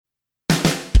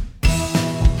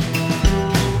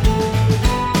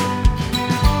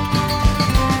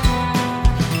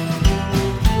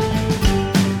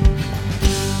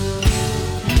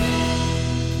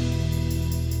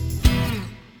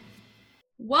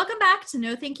Welcome back to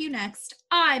No Thank You Next.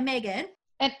 I'm Megan.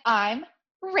 And I'm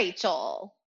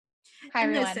Rachel. Hi,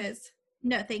 and everyone. This is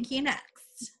No Thank You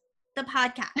Next, the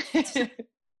podcast.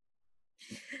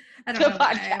 I don't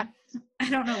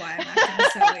know why I'm acting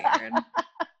so weird.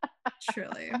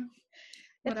 Truly.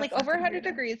 It's like over 100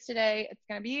 degrees today. It's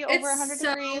going to be over 100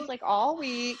 degrees like all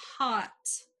week. Hot.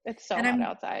 It's so hot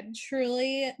outside.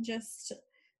 Truly just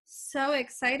so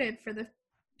excited for the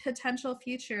potential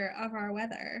future of our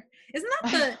weather. Isn't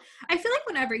that I feel like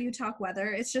whenever you talk weather,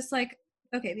 it's just like,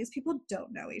 okay, these people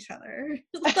don't know each other.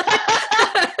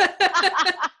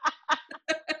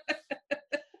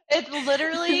 It's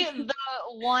literally the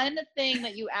one thing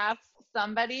that you ask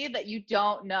somebody that you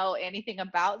don't know anything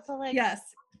about. So like, yes.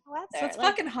 Weather. So it's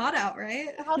fucking hot out, right?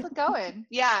 How's it going?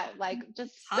 Yeah, like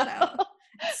just hot out.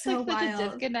 It's so like wild. Such a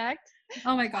disconnect.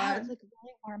 Oh my god. Wow, it's like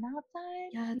really warm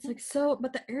outside. Yeah, it's like so,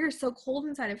 but the air is so cold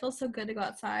inside. It feels so good to go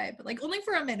outside, but like only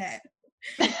for a minute.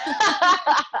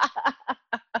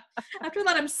 After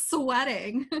that, I'm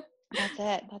sweating. That's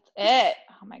it.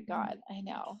 Oh my god, I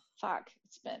know. Fuck,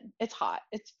 it's hot.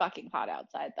 It's fucking hot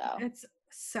outside though. It's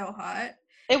so hot.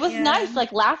 It was nice.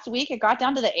 Like last week, it got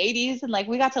down to the 80s, and like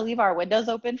we got to leave our windows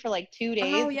open for like 2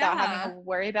 days without having to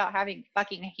worry about having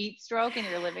fucking heat stroke in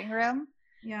your living room.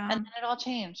 Yeah. And then it all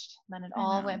changed. Then it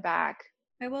all went back.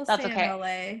 I will say in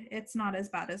LA, it's not as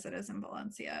bad as it is in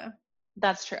Valencia.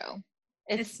 That's true.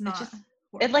 It's not.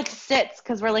 It like sits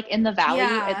because we're like in the valley.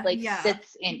 It like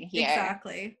sits in here.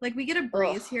 Exactly. Like we get a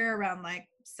breeze here around like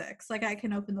 6. Like I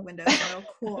can open the windows.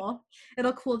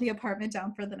 It'll cool the apartment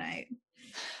down for the night.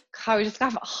 God, we just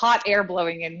got hot air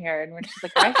blowing in here, and we're just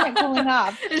like, why isn't it cooling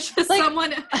off? It's just like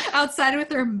someone outside with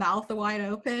their mouth wide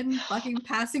open, fucking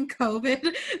passing COVID.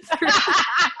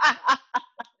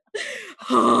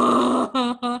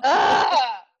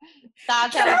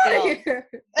 That's how it feels.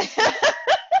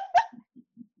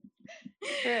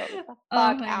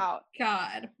 Fuck out.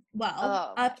 God.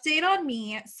 Well, update on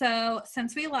me. So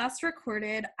since we last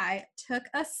recorded, I took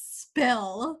a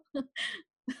spill.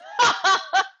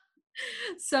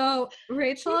 So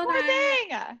Rachel and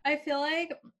I feel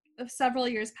like several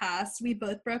years past, we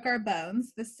both broke our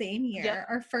bones the same year,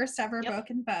 our first ever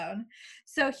broken bone.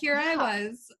 So here I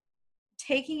was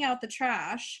taking out the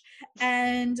trash,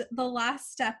 and the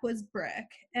last step was brick,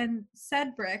 and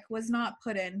said brick was not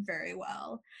put in very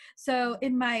well. So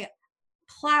in my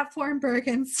platform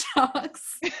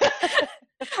Birkenstocks,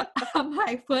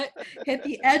 my foot hit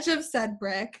the edge of said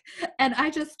brick, and I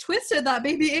just twisted that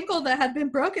baby ankle that had been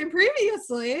broken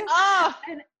previously.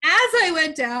 And as I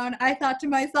went down, I thought to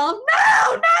myself,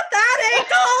 no, not that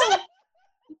ankle.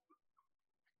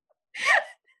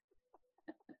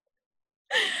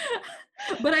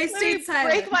 But I stayed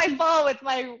silent. Break my fall with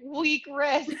my weak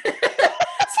wrist.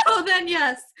 So then,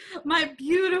 yes, my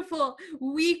beautiful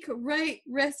weak right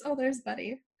wrist. Oh, there's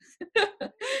Buddy.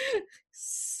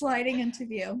 Sliding into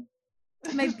view.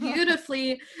 My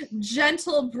beautifully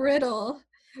gentle, brittle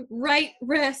right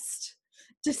wrist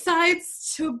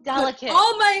decides to put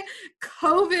all my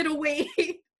COVID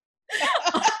weight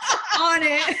on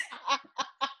it.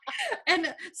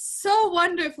 And so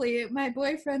wonderfully, my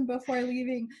boyfriend, before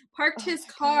leaving, parked his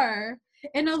car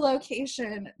in a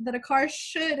location that a car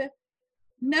should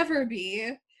never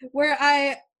be, where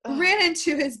I ran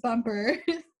into his bumper.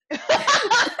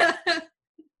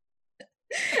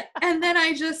 And then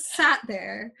I just sat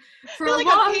there for a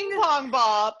ping pong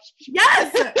ball.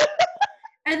 Yes.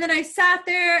 And then I sat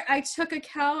there, I took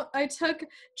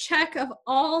check of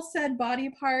all said body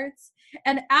parts,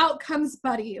 and out comes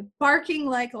Buddy, barking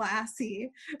like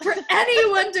Lassie, for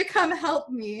anyone to come help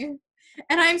me.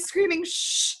 And I'm screaming,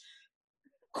 shh,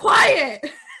 quiet.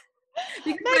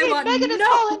 Because Megan is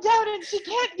falling down and she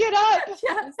can't get up.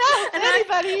 Yes. And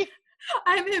anybody.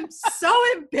 I'm so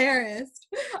embarrassed.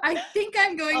 I think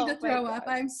I'm going to throw up.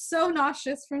 I'm so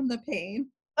nauseous from the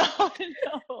pain. Oh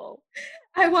no.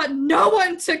 I want no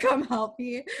one to come help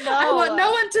me. No. I want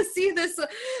no one to see this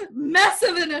mess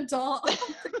of an adult on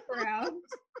the ground.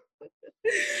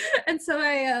 And so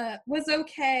I was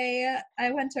okay.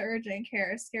 I went to urgent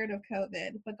care, scared of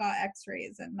COVID, but got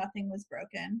x-rays and nothing was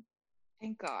broken.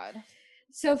 Thank God.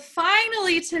 So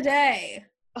finally today,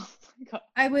 oh my God,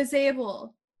 I was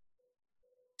able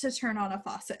to turn on a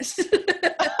faucet.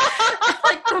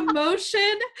 Like the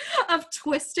motion of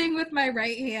twisting with my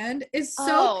right hand is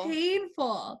so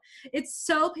painful. It's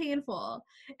so painful.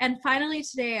 And finally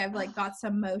today I've like got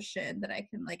some motion that I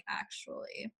can like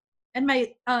actually, and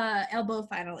my elbow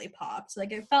finally popped.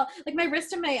 Like it felt like my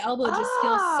wrist and my elbow just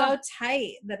feel so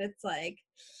tight that it's like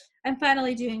I'm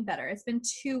finally doing better. It's been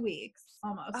 2 weeks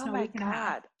almost. Oh my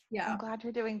God. Yeah. I'm glad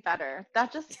you're doing better.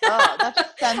 That just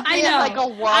sends me in like a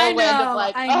whirlwind of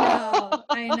like,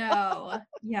 I know.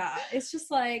 Yeah. It's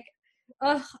just like,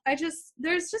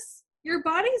 your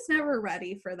body's never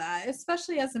ready for that,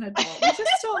 especially as an adult.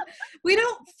 We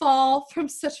don't fall from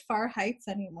such far heights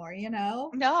anymore, you know?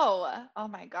 No. Oh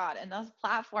my God. And those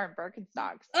platform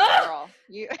Birkenstocks, girl.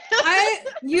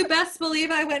 You best believe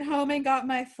I went home and got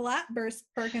my flat burst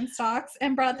Birkenstocks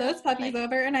and brought those puppies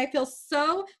over, and I feel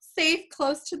so safe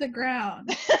close to the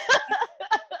ground.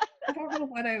 I don't know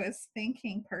what I was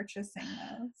thinking purchasing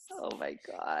those. Oh my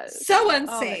God. So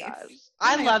unsafe. Oh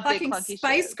I love big clunky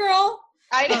Spice shoes. Girl.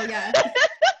 I know. Oh yeah.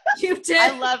 You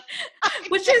did.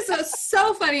 Which is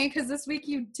so funny because this week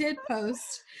you did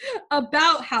post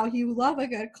about how you love a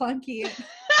good clunky.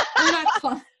 Or not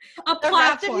clunky. A platform. The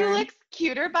rest of you looks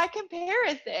cuter by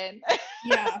comparison.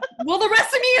 Yeah. Well, the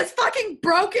rest of me is fucking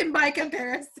broken by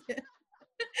comparison.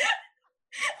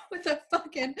 With a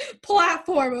fucking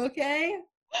platform, okay?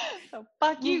 So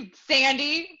fuck you,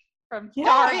 Sandy from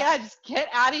Daria. Just get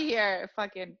out of here,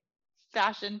 fucking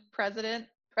fashion president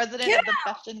of the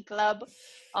fashion club.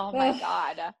 Oh my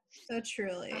God. So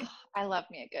truly. I love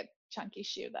me a good chunky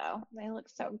shoe though. They look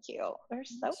so cute. They're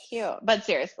so cute. But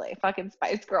seriously, fucking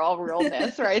Spice Girl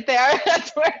realness right there.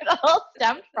 That's where it all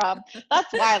stemmed from.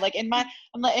 That's why, like in my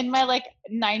like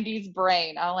 90s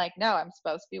brain, I'm like, no, I'm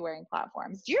supposed to be wearing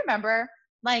platforms. Do you remember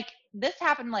like this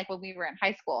happened like when we were in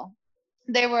high school?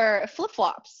 They were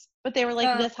flip-flops, but they were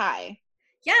like this high.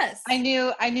 Yes. I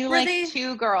knew like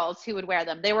two girls who would wear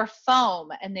them. They were foam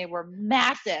and they were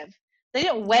massive. They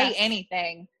didn't weigh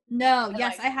anything. No, and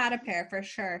yes, I had a pair for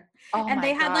sure. Oh and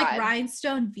they God. had like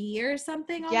rhinestone V or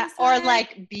something on the side. Or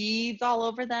like beads all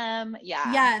over them.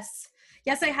 Yeah. Yes,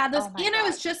 I had those. And I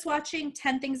was just watching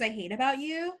 10 Things I Hate About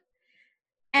You.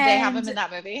 And they have them in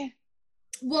that movie?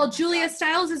 Well, Julia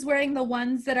Stiles is wearing the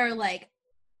ones that are like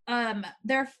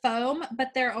they're foam, but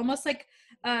they're almost like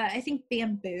I think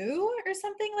bamboo or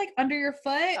something like under your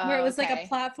foot, where it was like a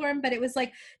platform, but it was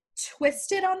like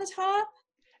twisted on the top.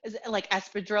 Is it like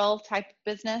espadrille type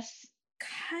business?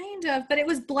 Kind of, but it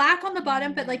was black on the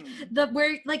bottom, but like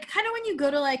where like kind of when you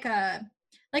go to like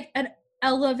an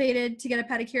elevated to get a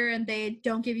pedicure and they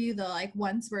don't give you the like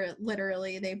ones where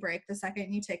literally they break the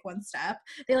second you take one step.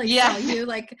 They like sell you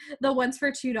like the ones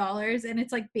for $2 and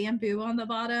it's like bamboo on the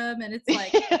bottom and it's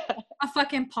like a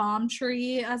fucking palm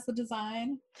tree as the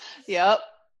design. Yep.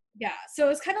 Yeah. So it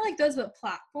was kind of like those but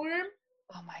platform.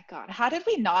 Oh my God. How did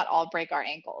we not all break our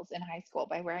ankles in high school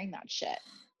by wearing that shit?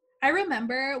 I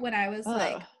remember when I was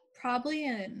like probably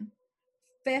in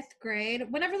 5th grade,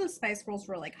 whenever the Spice Girls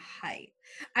were like hype,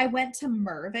 I went to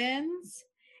Mervyn's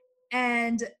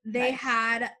and they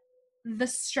had the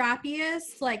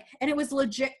strappiest, like, and it was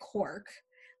legit cork,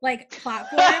 like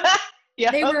platform.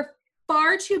 They were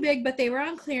far too big, but they were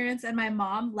on clearance and my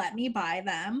mom let me buy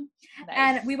them.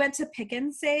 And we went to Pick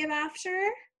and Save after.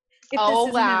 If this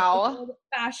isn't an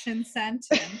old-fashioned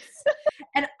sentence.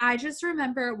 And I just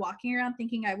remember walking around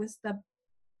thinking I was the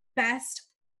best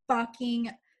fucking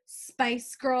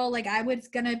Spice Girl. Like I was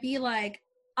gonna be like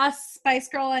a Spice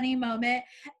Girl any moment.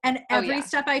 And every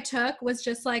step I took was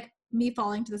just like me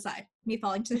falling to the side.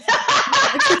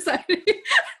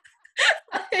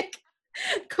 Like,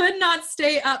 could not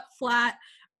stay up flat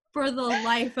for the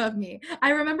life of me. I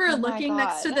remember looking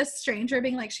next to this stranger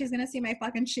being like, she's gonna see my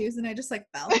fucking shoes, and I just like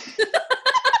fell.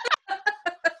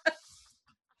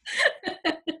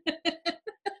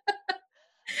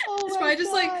 It's probably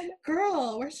just like,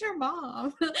 girl, where's your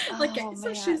mom? Like get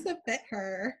some shoes that fit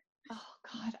her. Oh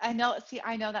God. I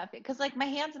know that because like my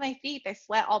hands and my feet, they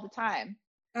sweat all the time.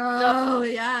 Oh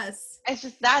yes. It's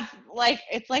just that's like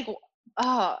it's like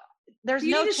there's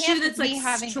no chance shoe that's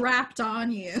like strapped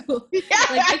on you. Yeah,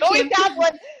 like, I always have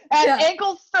one an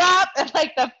ankle strap and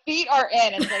like the feet are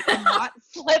in. It's like I'm not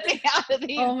slipping out of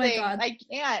these things. God. I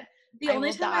can't. The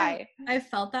only time I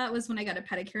felt that was when I got a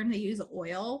pedicure and they use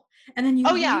oil. And then you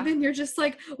leave and you're just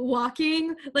like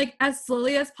walking like as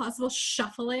slowly as possible,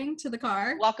 shuffling to the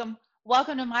car. Welcome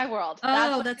to my world.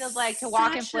 That's what it feels like to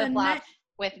walk in flip-flops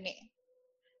with me.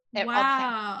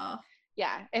 Wow.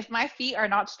 Yeah. If my feet are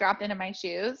not strapped into my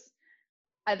shoes,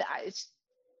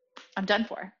 I'm done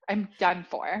for.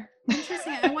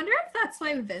 Interesting. I wonder if that's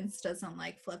why Vince doesn't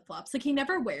like flip-flops. Like he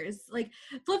never wears like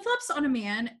flip-flops on a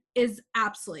man is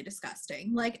absolutely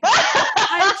disgusting. Like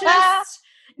I just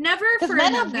never for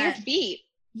men have weird feet.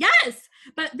 Yes,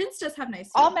 but Vince does have nice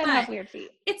feet. All men have weird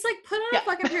feet. It's like put on a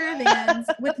fucking pair of Vans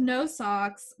with no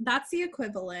socks. That's the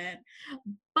equivalent.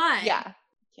 But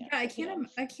I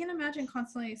can't imagine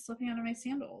constantly slipping out of my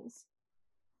sandals.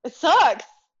 It sucks.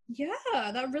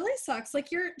 Yeah, that really sucks.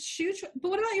 Like your shoe, but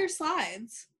what about your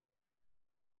slides?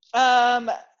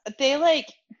 They like,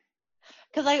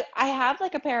 because I have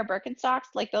like a pair of Birkenstocks,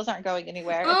 like those aren't going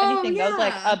anywhere. If Oh anything, those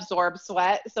like yeah. absorb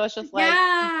sweat, so it's just like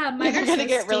Yeah, mine they're are gonna so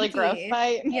get really gross stinky.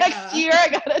 by Yeah. next year. I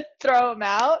gotta throw them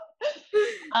out.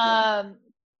 Yeah.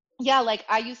 Yeah, like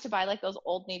I used to buy like those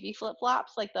Old Navy flip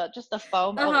flops, like just the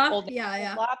foam Old Navy Yeah, flip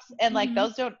yeah. flops, and like Mm-hmm.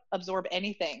 those don't absorb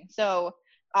anything. So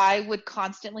I would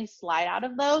constantly slide out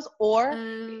of those, or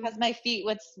because my feet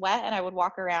would sweat and I would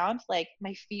walk around, like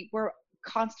my feet were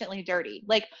constantly dirty.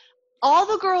 Like all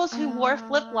the girls who wore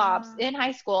flip flops in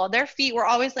high school, their feet were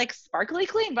always like sparkly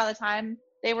clean by the time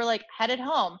they were like headed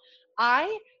home.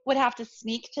 I would have to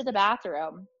sneak to the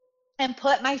bathroom and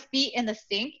put my feet in the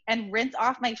sink and rinse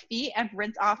off my feet and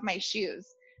rinse off my shoes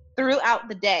throughout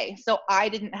the day. So I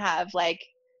didn't have like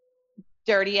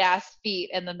dirty ass feet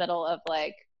in the middle of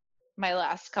like my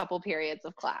last couple periods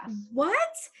of class. What?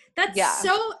 That's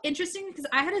so interesting because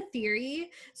I had a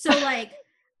theory. So like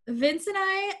Vince and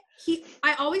he's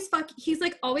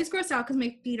like always grossed out because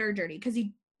my feet are dirty because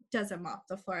he doesn't mop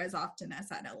the floor as often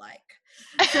as I'd like.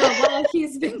 So while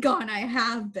he's been gone, I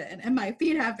have been, and my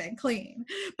feet have been clean.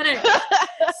 But anyway,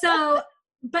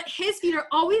 but his feet are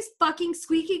always fucking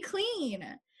squeaky clean.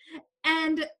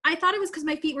 And I thought it was because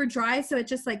my feet were dry, so it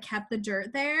just like kept the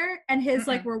dirt there, and his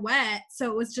like were wet,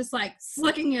 so it was just like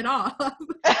slicking it off.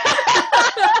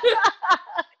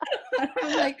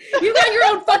 I'm like, you got your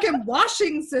own fucking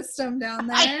washing system down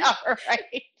there. I know,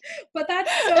 right? But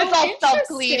that's so it's all interesting.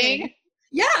 self-cleaning.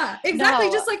 Yeah, exactly.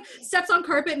 No. Just like steps on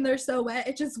carpet and they're so wet,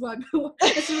 it just went.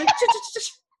 It's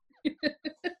just like.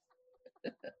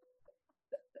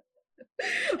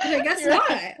 But I guess You're not.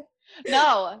 Right.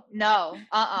 No.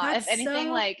 If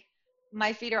anything, like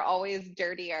my feet are always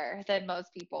dirtier than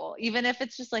most people. Even if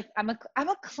it's just like I'm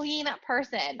a clean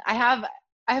person. I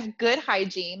have good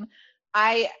hygiene.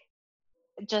 I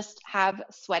just have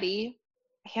sweaty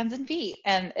hands and feet,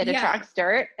 and it attracts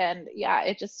dirt, and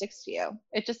it just sticks to you.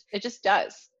 It just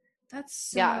does. That's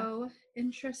so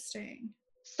interesting.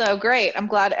 So great. I'm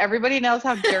glad everybody knows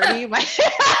how dirty my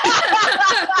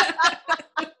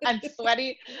I'm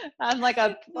sweaty. I'm like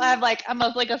a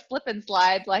slip and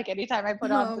slide like anytime I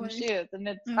put on some shoes, and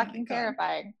it's fucking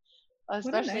terrifying.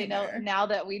 Especially now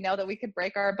that we know that we could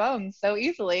break our bones so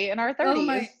easily in our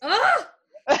 30s.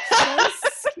 So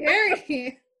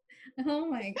scary. Oh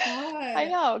my god. I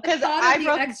know, because I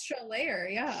broke the extra layer.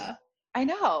 Yeah. I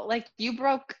know. Like you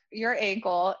broke your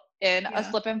ankle in a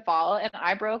slip and fall, and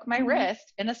I broke my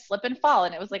wrist in a slip and fall,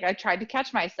 and it was like I tried to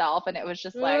catch myself, and it was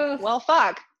just like, well,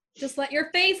 fuck. Just let your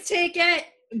face take it.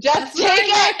 Just take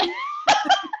it.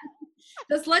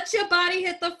 Just let your body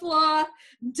hit the floor.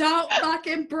 Don't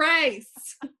fucking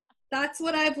brace. That's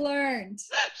what I've learned.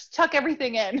 Just tuck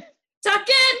everything in. Tuck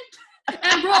in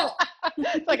and roll.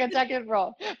 It's like a tuck and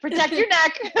roll. Protect your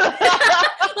neck. Like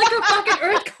a fucking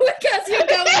earthquake as you're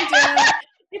going down.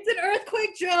 It's an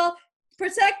earthquake drill.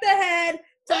 Protect the head.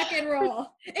 Tuck and roll.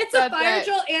 It's a fire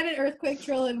drill and an earthquake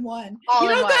drill in one. You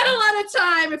don't got a lot of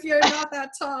time if you're not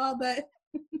that tall, but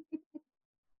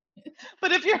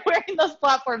if you're wearing those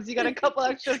platforms, you got a couple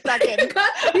extra seconds.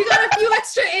 you got a few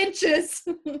extra inches.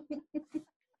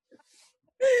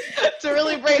 To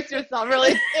really brace yourself,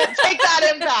 really take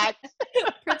that impact.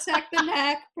 Protect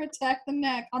the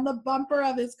neck on the bumper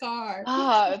of his car.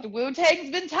 The Wu-Tang's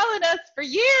been telling us for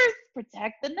years,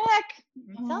 protect the neck.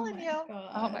 I'm telling you.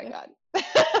 God. Oh my God.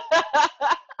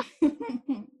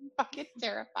 Fucking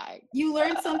terrifying. You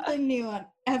learn something new on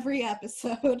every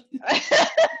episode.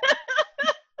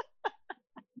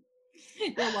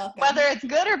 You're welcome. Whether it's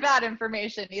good or bad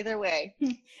information, either way,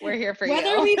 we're here for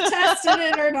Whether we've tested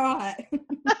it or not.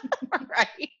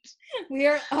 Right. We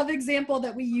are of example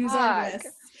that we use our wrists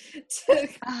to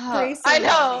brace I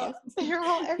know.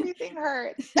 Everything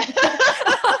hurts.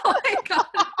 Oh my God.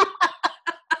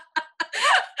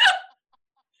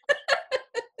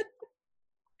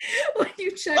 When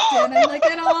you checked in, I'm like,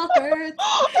 it all hurts.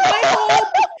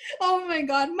 Oh my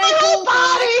God. My whole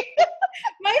body.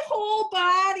 My whole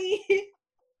body.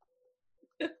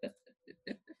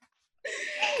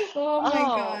 Oh my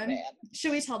God. Man.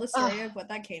 Should we tell the story of what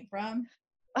that came from?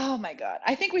 Oh my God.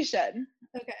 I think we should.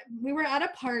 Okay. We were at a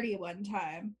party one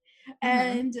time,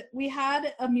 and we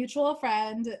had a mutual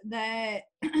friend that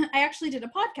I actually did a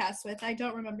podcast with. I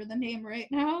don't remember the name right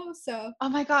now. So. Oh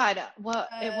my God. Well,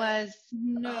 it was.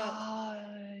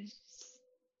 No.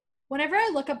 Whenever I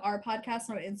look up our podcast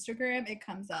on Instagram, it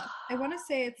comes up. I want to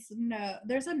say it's no.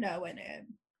 There's a no in it.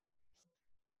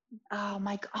 Oh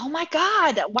my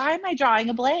God. Why am I drawing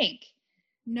a blank?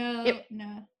 No.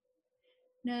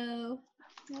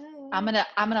 I'm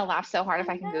gonna laugh so hard if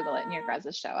I can Google it and your guys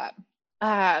will show up.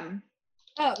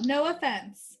 Oh, no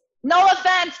offense. No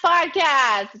Offense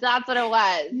podcast. That's what it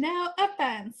was. No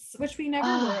offense, which we never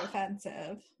were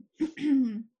offensive.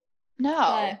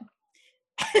 No.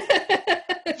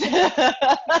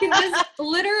 It was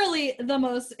literally the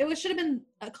most, should have been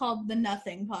called the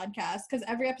Nothing Podcast, because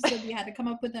every episode we had to come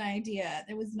up with an idea.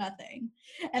 It was nothing.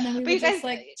 And then we would just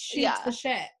like shoot the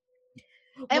shit.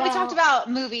 And we talked about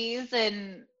movies,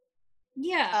 and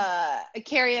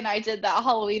Carrie and I did that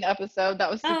Halloween episode.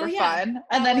 That was super fun.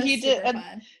 And then he did,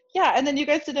 and then you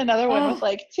guys did another one with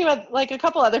like a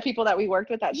couple other people that we worked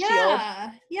with at Shield.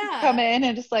 Come in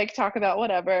and just like talk about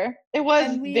whatever. It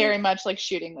was very much like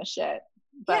shooting the shit.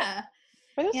 But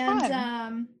it was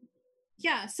fun.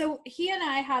 So he and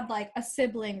I had like a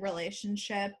sibling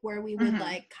relationship where we would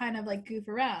like kind of like goof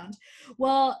around.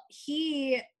 Well,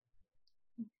 he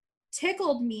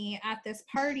tickled me at this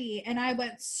party and I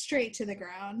went straight to the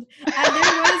ground.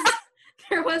 And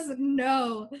there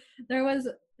was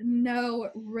no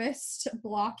wrist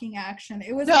blocking action.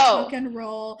 It was a tuck and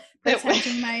roll,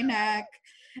 protecting my neck,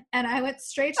 and I went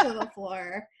straight to the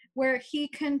floor, where he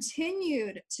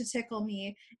continued to tickle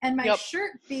me, and my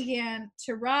shirt began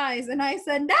to rise, and I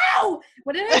said, "No!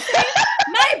 What did I say?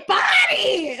 My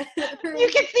body! You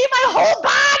can see my whole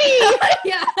body!"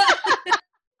 Yeah.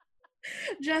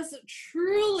 Just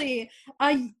truly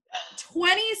a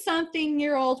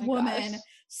 20-something-year-old woman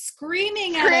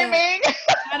screaming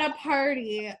at a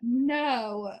party.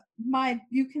 No,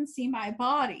 you can see my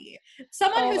body.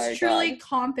 Someone who's truly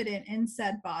confident in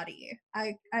said body,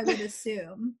 I would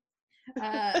assume.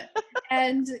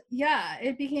 And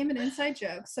it became an inside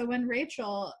joke. So when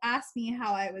Rachel asked me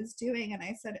how I was doing, and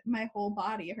I said my whole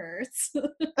body hurts,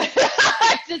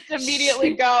 just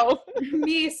immediately go.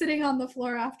 Me sitting on the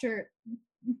floor after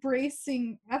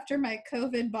my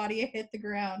COVID body hit the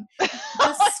ground,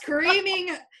 just screaming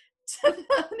to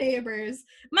the neighbors,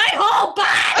 my whole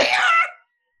body hurts!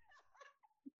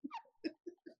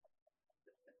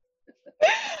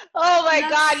 Oh my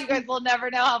God, you guys will never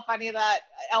know how funny that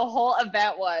whole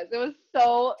event was. It was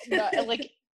so, like,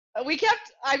 I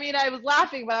was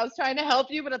laughing, but I was trying to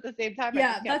help you, but at the same time,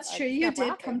 that's true. You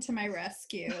did come to my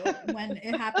rescue when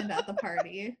it happened at the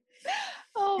party.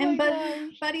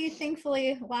 Buddy,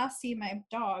 thankfully, Lassie, my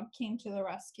dog, came to the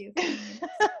rescue.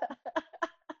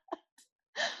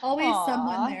 Always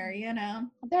someone there, you know.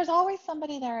 There's always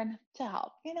somebody there to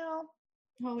help, you know.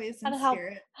 Always in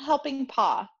spirit. Helping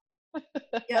paw.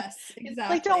 Yes,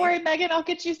 exactly. Like, don't worry, Megan, I'll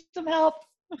get you some help.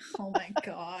 Oh my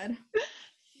God.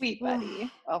 Sweet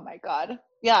buddy. Oh my God.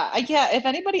 Yeah, I can't. If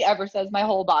anybody ever says my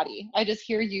whole body, I just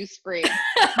hear you scream,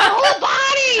 my whole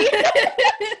body!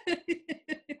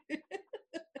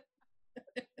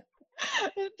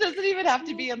 It doesn't even have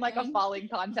to be in like a falling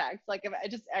context. Like if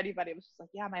anybody was just like,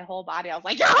 yeah, my whole body. I was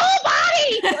like, your whole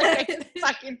body! Like, I just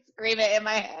fucking scream it in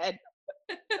my head.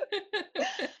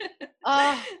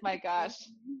 Oh my gosh.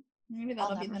 Maybe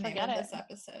that'll be the name of this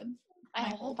episode. My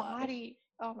whole body.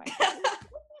 Oh my God.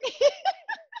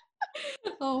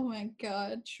 Oh my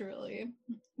God, truly.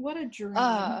 What a dream.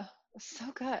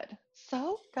 So good.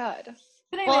 So good.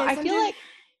 But anyways, well,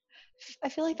 I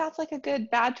feel like that's like a good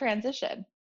bad transition.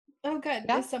 Oh, good.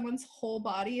 Yeah? Is someone's whole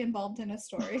body involved in a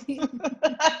story?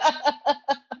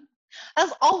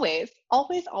 As always.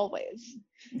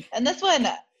 And this one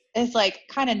is like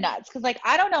kind of nuts because like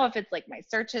I don't know if it's like my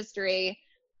search history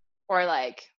or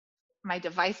like my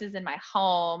devices in my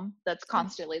home that's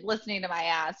constantly listening to my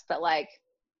ass, but like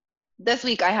this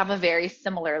week I have a very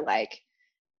similar like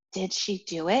did she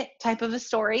do it type of a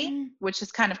story, which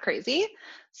is kind of crazy.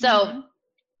 So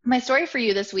my story for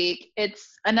you this week,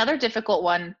 it's another difficult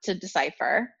one to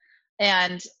decipher,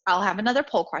 and I'll have another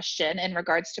poll question in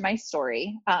regards to my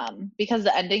story because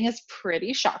the ending is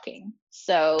pretty shocking.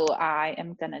 So I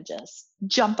am gonna just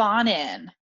jump on in.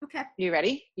 Okay. You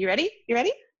ready?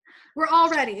 We're all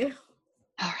ready.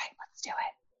 All right, let's do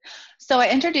it. So I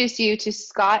introduce you to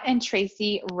Scott and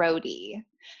Tracy Rohde.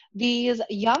 These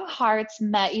young hearts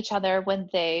met each other when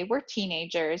they were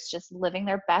teenagers, just living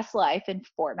their best life in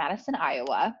Fort Madison,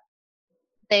 Iowa.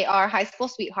 They are high school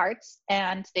sweethearts,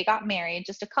 and they got married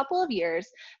just a couple of years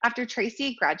after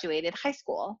Tracy graduated high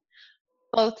school.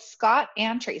 Both Scott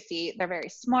and Tracy, they're very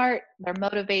smart, they're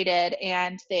motivated,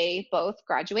 and they both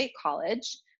graduate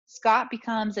college. Scott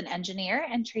becomes an engineer,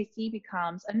 and Tracy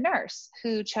becomes a nurse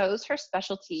who chose her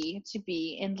specialty to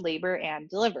be in labor and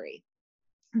delivery.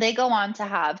 They go on to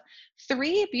have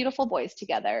 3 beautiful boys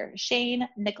together, Shane,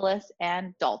 Nicholas,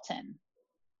 and Dalton.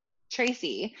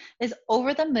 Tracy is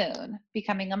over the moon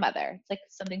becoming a mother. It's like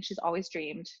something she's always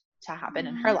dreamed to happen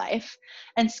in her life.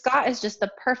 And Scott is just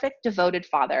the perfect devoted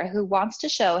father who wants to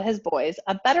show his boys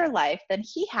a better life than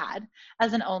he had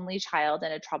as an only child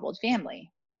in a troubled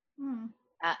family.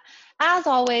 Uh, as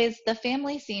always, the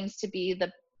family seems to be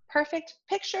the perfect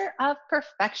picture of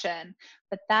perfection,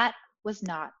 but that was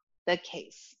not the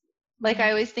case. Like, I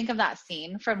always think of that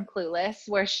scene from Clueless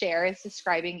where Cher is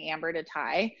describing Amber to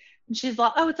Ty, and she's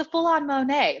like, oh, it's a full-on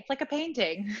Monet. It's like a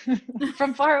painting.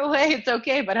 From far away, it's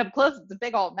okay, but up close, it's a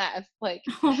big old mess. Like,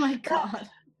 oh my God.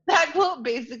 That quote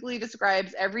basically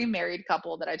describes every married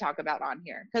couple that I talk about on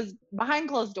here, because behind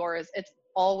closed doors, it's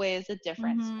always a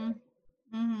different story.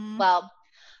 Well,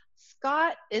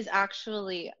 Scott is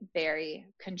actually very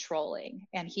controlling,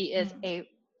 and he is a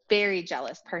very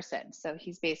jealous person. So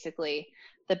he's basically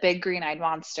the big green-eyed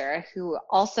monster who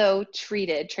also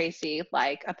treated Tracy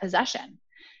like a possession.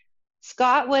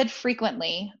 Scott would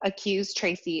frequently accuse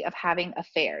Tracy of having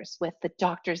affairs with the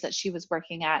doctors that she was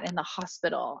working at in the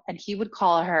hospital, and he would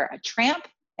call her a tramp,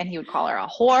 and he would call her a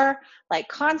whore, like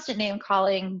constant name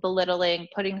calling, belittling,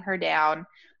 putting her down,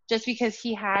 just because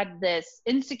he had this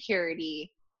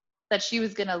insecurity that she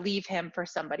was going to leave him for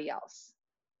somebody else.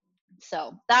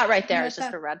 So that right there is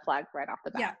just a red flag right off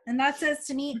the bat. Yeah, and that says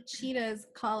to me, cheetahs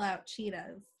call out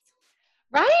cheetahs.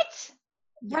 Right? Yes.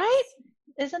 Right?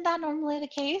 Isn't that normally the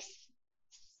case?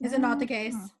 Is it not the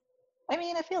case? I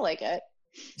mean, I feel like it.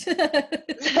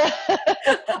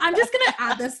 I'm just gonna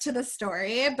add this to the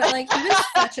story, but like, he was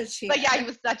such a cheater. But yeah, he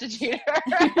was such a cheater.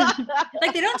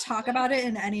 Like, they don't talk about it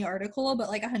in any article, but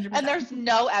like 100%. And there's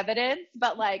no evidence,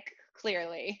 but like,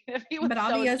 clearly, if he was but so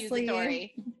obviously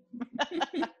accusatory.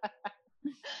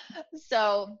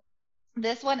 So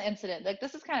this one incident, like,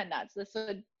 this is kind of nuts.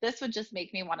 This would just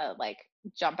make me want to like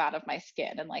jump out of my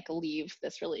skin and like leave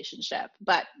this relationship.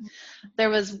 But there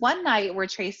was one night where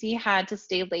Tracy had to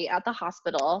stay late at the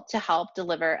hospital to help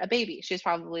deliver a baby. She's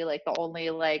probably like the only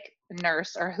like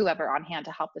nurse or whoever on hand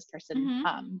to help this person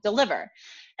deliver.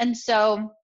 And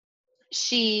so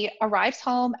she arrives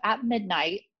home at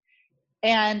midnight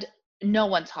and no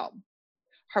one's home.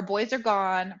 Her boys are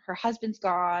gone, her husband's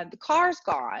gone, the car's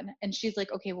gone. And she's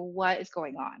like, okay, well, what is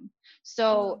going on?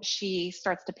 So she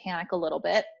starts to panic a little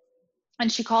bit.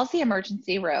 And she calls the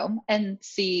emergency room and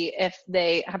see if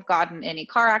they have gotten any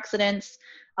car accidents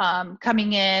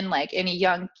coming in, like any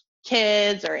young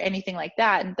kids or anything like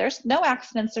that. And there's no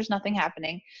accidents, there's nothing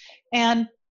happening. And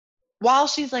while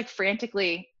she's like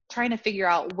frantically trying to figure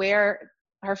out where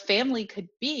her family could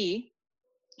be,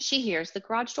 she hears the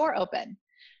garage door open.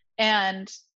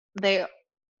 And they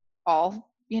all,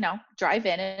 drive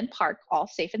in and park all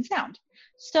safe and sound.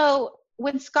 So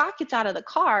when Scott gets out of the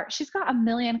car, she's got a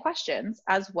million questions,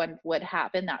 as one would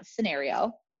have in that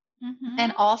scenario.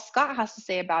 And all Scott has to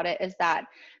say about it is that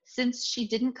since she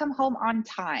didn't come home on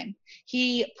time,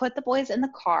 he put the boys in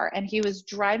the car and he was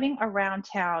driving around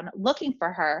town looking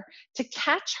for her to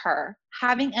catch her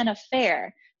having an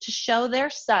affair, to show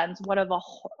their sons what a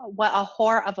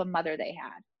whore of a mother they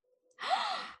had.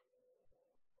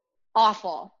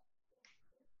 Awful.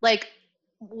 Like,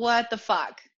 what the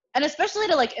fuck? And especially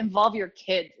to like involve your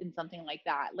kids in something like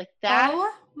that. Like that. Oh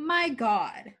my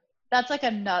God. That's like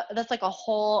a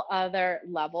whole other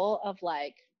level of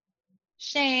like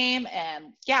shame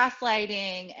and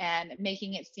gaslighting and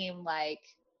making it seem like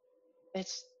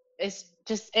it's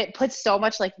just, it puts so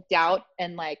much like doubt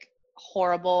and like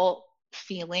horrible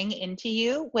feeling into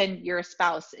you when your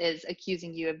spouse is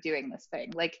accusing you of doing this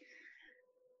thing. Like,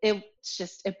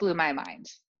 it blew my mind.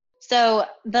 So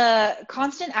the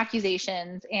constant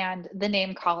accusations and the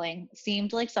name calling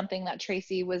seemed like something that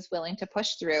Tracy was willing to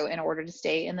push through in order to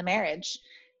stay in the marriage.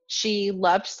 She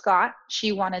loved Scott.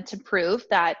 She wanted to prove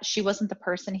that she wasn't the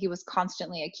person he was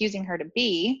constantly accusing her to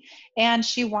be. And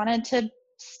she wanted to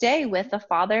stay with the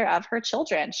father of her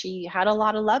children. She had a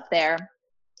lot of love there.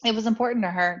 It was important to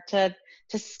her to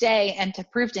stay and to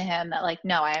prove to him that, like,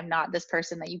 no, I am not this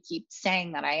person that you keep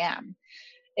saying that I am.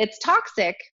 It's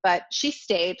toxic, but she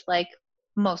stayed, like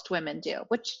most women do,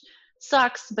 which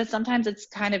sucks, but sometimes it's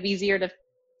kind of easier to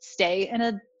stay in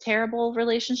a terrible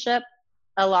relationship.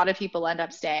 A lot of people end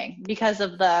up staying because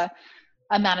of the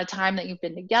amount of time that you've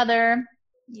been together,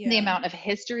 the amount of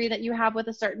history that you have with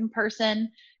a certain person.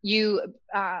 You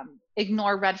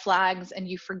ignore red flags and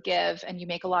you forgive and you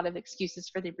make a lot of excuses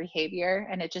for their behavior,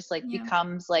 and it just like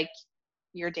becomes like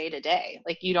your day to day.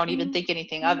 Like, you don't even think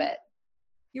anything of it.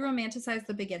 You romanticize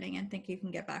the beginning and think you can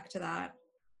get back to that.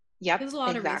 Yep, there's a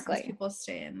lot of reasons people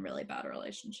stay in really bad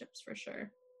relationships, for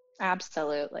sure.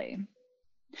 Absolutely.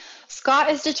 Scott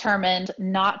is determined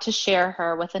not to share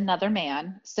her with another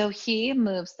man, so he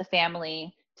moves the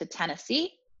family to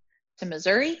Tennessee, to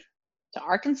Missouri, to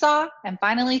Arkansas, and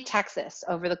finally Texas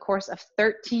over the course of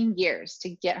 13 years to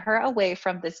get her away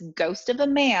from this ghost of a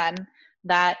man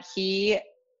that he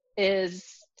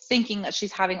is thinking that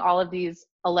she's having all of these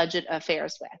alleged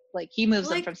affairs with. Like he moves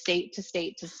them Like- from state to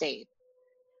state to state.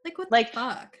 Like what Like, the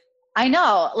fuck? I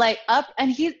know, like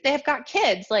and they've got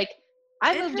kids. Like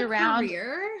I In moved her around.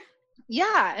 career?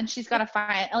 Yeah, and she's got to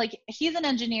find, like, he's an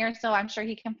engineer, so I'm sure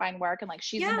he can find work, and like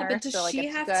she's a Yeah, nurse, but does so like she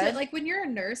it's have good. to, like, when you're a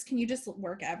nurse, can you just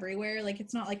work everywhere? Like,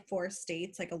 it's not like 4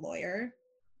 states like a lawyer.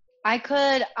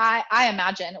 I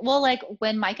imagine. Well, like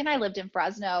when Mike and I lived in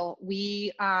Fresno,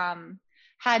 we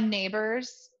had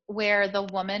neighbors where the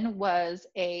woman was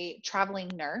a traveling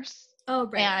nurse. Oh,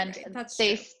 right, and right. That's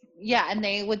they true. Yeah, and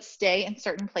they would stay in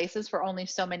certain places for only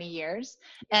so many years.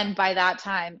 Yeah. And by that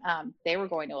time, they were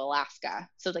going to Alaska.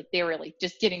 So like they were like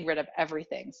just getting rid of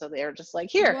everything. So they were just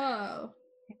like,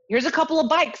 here's a couple of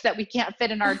bikes that we can't fit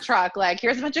in our truck. Like,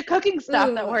 here's a bunch of cooking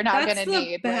stuff that we're not gonna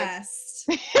need. Best.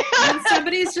 When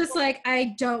somebody's just like,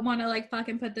 I don't want to like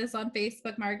fucking put this on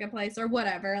Facebook Marketplace or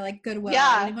whatever, like Goodwill. Yeah.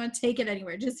 I don't want to take it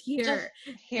anywhere. Just here.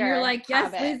 Just And you're like,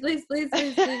 yes, please.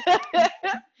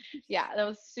 Yeah, that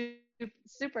was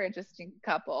super interesting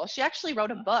couple. She actually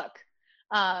wrote a book.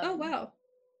 Oh wow.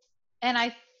 And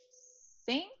I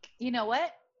think, you know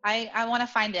what? I want to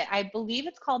find it. I believe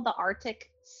it's called The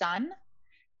Arctic Sun.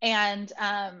 And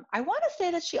I want to say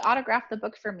that she autographed the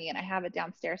book for me, and I have it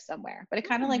downstairs somewhere. But it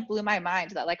kind of like blew my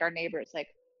mind that like our neighbors like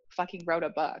fucking wrote a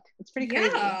book. It's pretty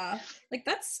crazy. Yeah, like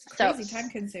that's crazy, time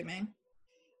consuming.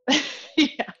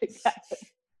 Yeah, exactly.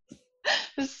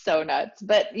 It's so nuts.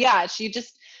 But yeah, she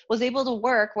just was able to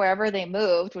work wherever they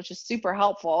moved, which is super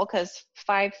helpful because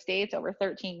 5 states over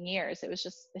 13 years. It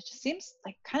just seems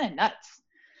like kind of nuts.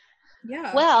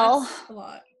 Yeah. Well, that's a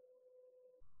lot.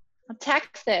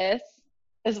 Texas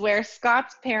is where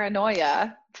Scott's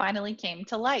paranoia finally came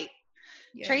to light.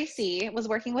 Yes. Tracy was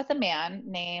working with a man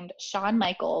named Shawn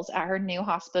Michaels at her new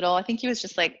hospital. I think he was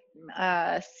just like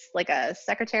a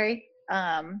secretary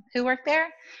who worked there.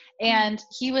 And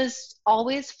he was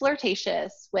always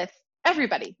flirtatious with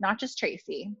everybody, not just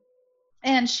Tracy.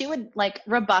 And she would like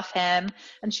rebuff him,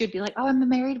 and she would be like, oh, I'm a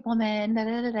married woman, da,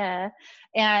 da, da, da.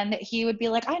 And he would be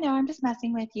like, I know, I'm just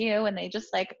messing with you. And they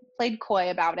just like played coy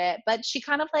about it. But she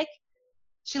kind of like,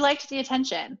 she liked the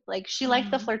attention. Like she liked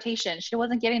the flirtation. She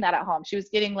wasn't getting that at home. She was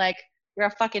getting like, you're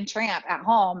a fucking tramp at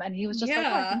home. And he was just like,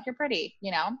 oh, I think you're pretty,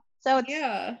 you know? So it's,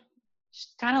 she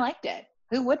kind of liked it.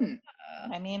 Who wouldn't?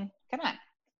 I mean, come on.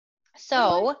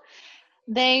 So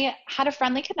they had a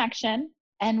friendly connection.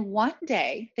 And one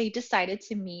day they decided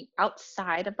to meet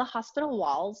outside of the hospital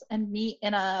walls and meet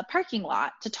in a parking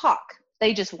lot to talk.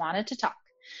 They just wanted to talk.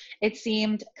 It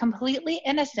seemed completely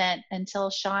innocent until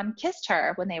Shawn kissed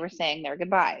her when they were saying their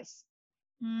goodbyes.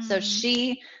 So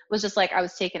she was just like, I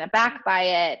was taken aback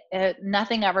by it.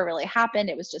 Nothing ever really happened.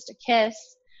 It was just a kiss.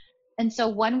 And so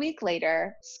 1 week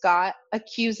later, Scott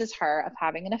accuses her of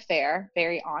having an affair,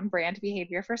 very on-brand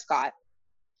behavior for Scott.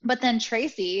 But then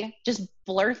Tracy just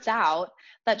blurts out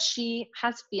that she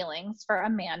has feelings for a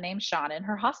man named Shawn in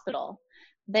her hospital.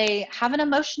 They have an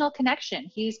emotional connection.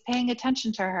 He's paying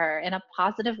attention to her in a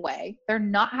positive way. They're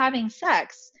not having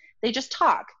sex. They just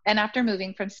talk. And after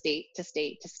moving from state to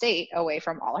state to state, away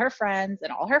from all her friends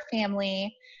and all her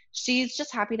family, she's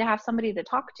just happy to have somebody to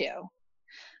talk to.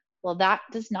 Well, that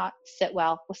does not sit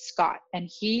well with Scott. And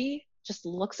he just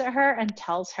looks at her and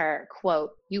tells her,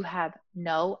 quote, you have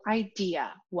no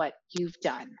idea what you've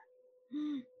done.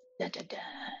 Da, da, da.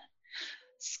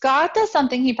 Scott does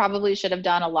something he probably should have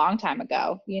done a long time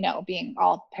ago, you know, being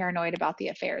all paranoid about the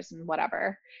affairs and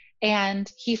whatever.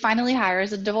 And he finally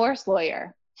hires a divorce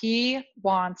lawyer. He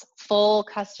wants full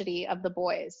custody of the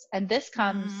boys. And this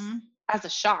comes as a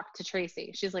shock to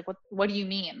Tracy. She's like, what do you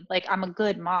mean? Like, I'm a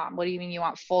good mom. What do you mean you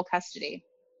want full custody?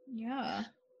 Yeah.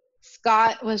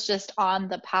 Scott was just on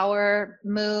the power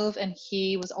move, and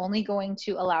he was only going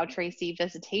to allow Tracy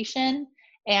visitation,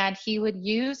 and he would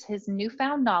use his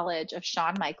newfound knowledge of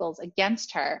Shawn Michaels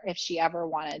against her if she ever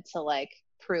wanted to like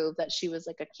prove that she was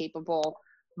like a capable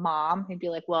mom. He'd be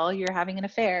like, well, you're having an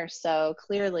affair, so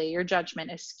clearly your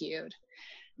judgment is skewed.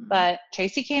 But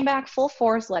Tracy came back full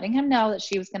force, letting him know that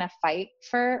she was going to fight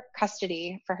for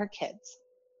custody for her kids.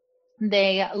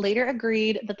 They later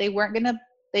agreed that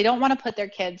they don't want to put their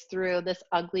kids through this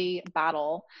ugly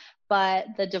battle, but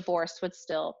the divorce would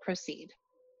still proceed.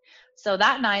 So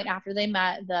that night after they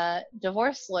met the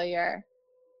divorce lawyer,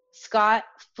 Scott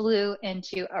flew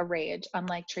into a rage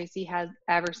unlike Tracy had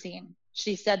ever seen.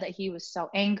 She said that he was so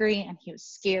angry and he was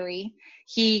scary.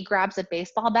 He grabs a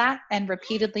baseball bat and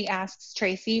repeatedly asks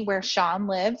Tracy where Shawn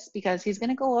lives because he's going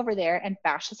to go over there and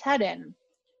bash his head in.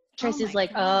 Tracy's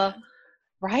like,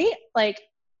 right? Like,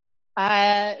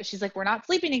 she's like, we're not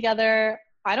sleeping together.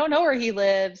 I don't know where he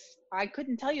lives. I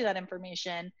couldn't tell you that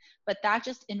information, but that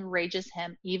just enrages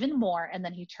him even more. And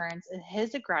then he turns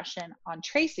his aggression on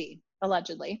Tracy,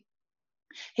 allegedly.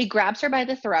 He grabs her by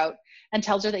the throat and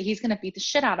tells her that he's going to beat the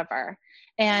shit out of her,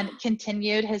 and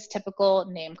continued his typical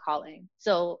name calling.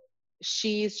 So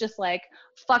she's just like,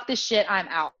 fuck this shit, I'm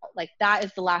out. Like, that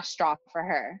is the last straw for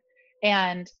her.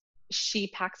 And she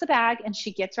packs a bag and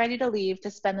she gets ready to leave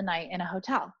to spend the night in a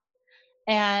hotel.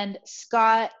 And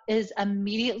Scott is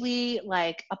immediately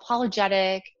like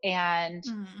apologetic, and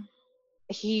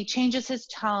he changes his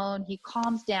tone, he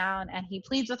calms down, and he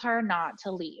pleads with her not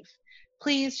to leave.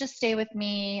 Please just stay with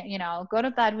me, you know, go to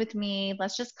bed with me.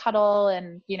 Let's just cuddle,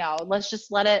 and, you know, let's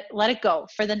just let it go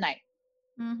for the night.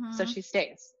 So she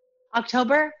stays.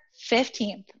 October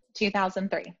 15th,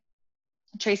 2003.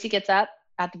 Tracy gets up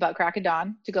at the butt crack of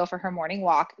dawn to go for her morning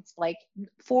walk. It's like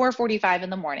 4:45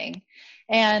 in the morning.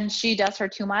 And she does her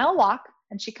 2-mile walk,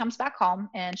 and she comes back home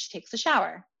and she takes a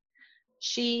shower.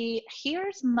 She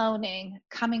hears moaning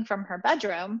coming from her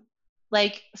bedroom,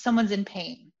 like someone's in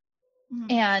pain.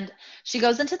 And she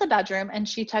goes into the bedroom and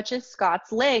she touches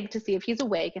Scott's leg to see if he's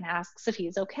awake and asks if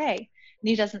he's okay. And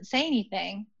he doesn't say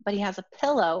anything, but he has a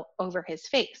pillow over his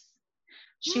face.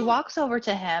 She walks over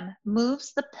to him,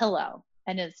 moves the pillow,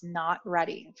 and is not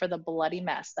ready for the bloody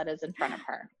mess that is in front of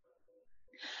her.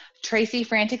 Tracy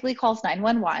frantically calls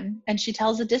 911, and she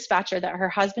tells the dispatcher that her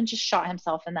husband just shot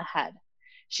himself in the head.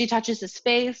 She touches his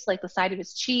face, like the side of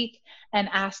his cheek, and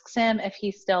asks him if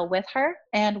he's still with her,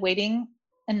 and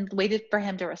waited for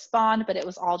him to respond, but it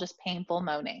was all just painful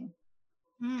moaning.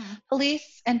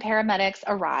 Police and paramedics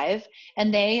arrive,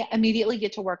 and they immediately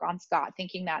get to work on Scott,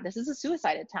 thinking that this is a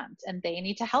suicide attempt and they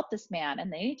need to help this man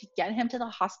and they need to get him to the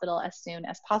hospital as soon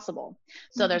as possible.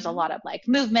 So there's a lot of like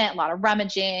movement, a lot of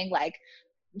rummaging, like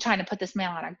trying to put this man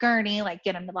on a gurney, like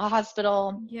get him to the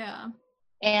hospital. Yeah.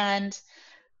 And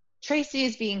Tracy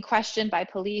is being questioned by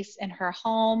police in her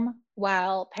home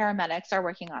while paramedics are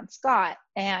working on Scott.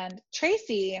 And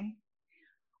Tracy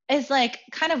is like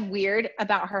kind of weird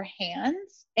about her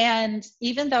hands. And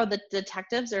even though the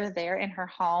detectives are there in her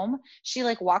home, she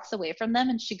like walks away from them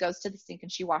and she goes to the sink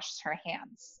and she washes her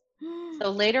hands. So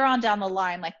later on down the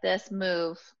line, like this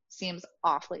move seems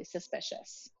awfully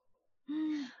suspicious.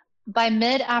 By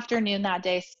mid-afternoon that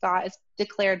day, Scott is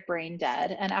declared brain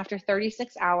dead. And after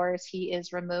 36 hours, he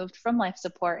is removed from life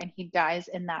support and he dies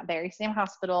in that very same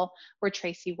hospital where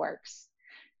Tracy works.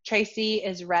 Tracy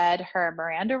is read her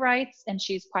Miranda rights, and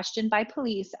she's questioned by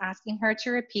police, asking her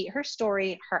to repeat her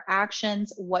story, her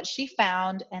actions, what she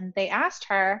found. And they asked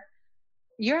her,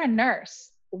 "You're a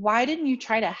nurse. Why didn't you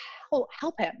try to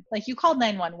help him? Like, you called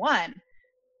 911,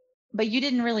 but you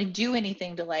didn't really do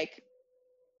anything to like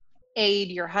aid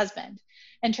your husband."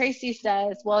 And Tracy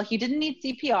says, well, he didn't need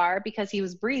CPR because he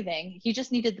was breathing. He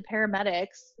just needed the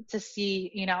paramedics to see,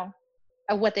 you know,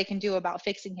 what they can do about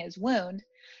fixing his wound.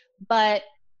 But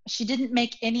she didn't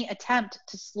make any attempt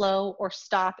to slow or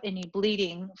stop any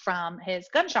bleeding from his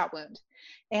gunshot wound.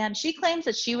 And she claims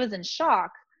that she was in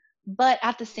shock, but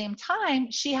at the same time,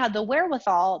 she had the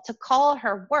wherewithal to call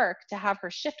her work to have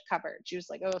her shift covered. She was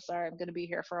like, oh, sorry, I'm going to be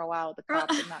here for a while. The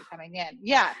cops are not coming in.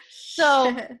 Yeah.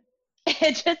 So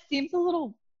it just seems a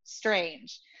little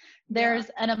strange. There's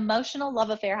an emotional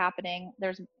love affair happening.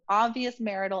 There's obvious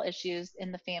marital issues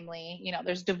in the family. You know,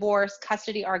 there's divorce,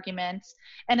 custody arguments,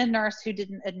 and a nurse who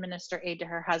didn't administer aid to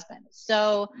her husband.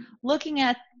 So looking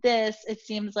at this, it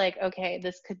seems like, okay,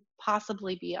 this could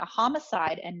possibly be a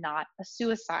homicide and not a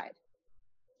suicide.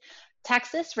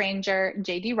 Texas Ranger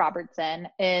J.D. Robertson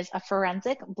is a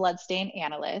forensic bloodstain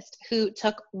analyst who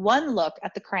took one look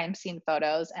at the crime scene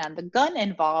photos and the gun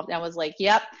involved and was like,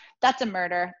 yep, that's a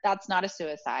murder. That's not a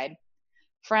suicide.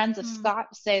 Friends of Scott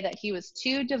say that he was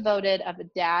too devoted of a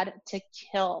dad to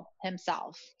kill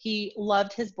himself. He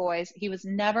loved his boys. He was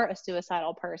never a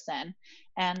suicidal person.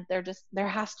 And there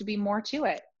has to be more to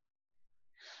it.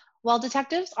 While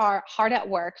detectives are hard at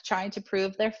work trying to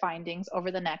prove their findings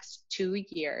over the next 2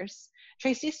 years,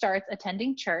 Tracy starts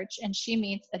attending church and she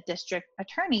meets a district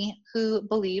attorney who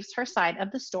believes her side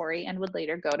of the story and would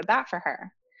later go to bat for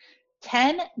her.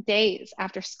 10 days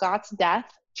after Scott's death,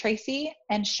 Tracy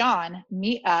and Sean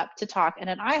meet up to talk at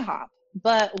an IHOP.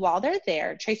 But while they're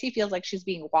there, Tracy feels like she's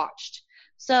being watched.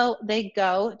 So they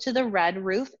go to the Red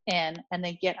Roof Inn and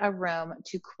they get a room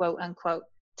to quote unquote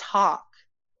talk.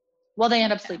 Well, they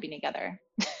end up sleeping together.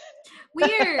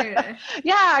 Weird.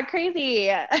 Yeah, crazy.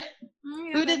 Yeah,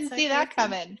 who didn't see that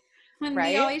coming? When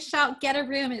right? we always shout, get a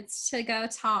room, it's to go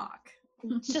talk.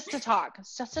 It's just to talk.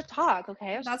 It's just to talk,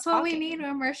 okay? That's what we need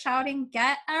when we're shouting,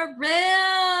 get a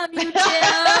room, you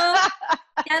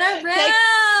two. Get a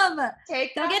room.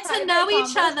 Go get to know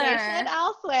each other.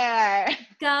 Elsewhere.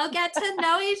 Go get to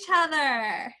know each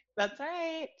other. That's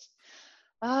right.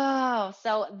 Oh,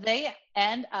 so they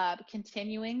end up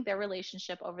continuing their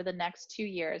relationship over the next 2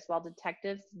 years while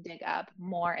detectives dig up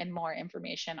more and more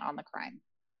information on the crime.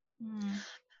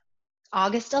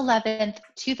 August 11th,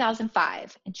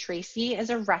 2005, and Tracy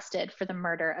is arrested for the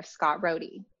murder of Scott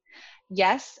Rohde.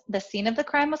 Yes, the scene of the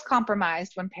crime was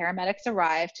compromised when paramedics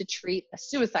arrived to treat a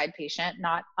suicide patient,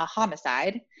 not a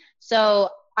homicide. So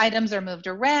items are moved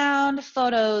around,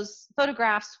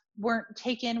 photographs weren't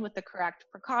taken with the correct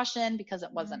precaution because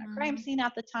it wasn't a crime scene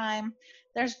at the time.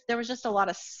 There was just a lot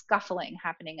of scuffling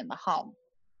happening in the home,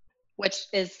 which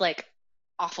is like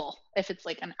awful if it's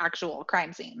like an actual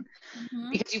crime scene,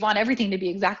 because you want everything to be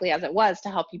exactly as it was to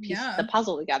help you piece the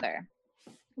puzzle together.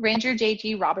 Ranger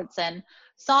J.G. Robertson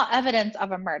saw evidence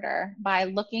of a murder by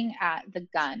looking at the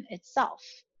gun itself.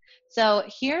 So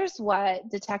here's what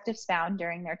detectives found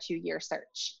during their 2-year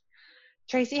search.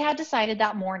 Tracy had decided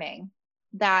that morning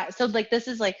that, so like this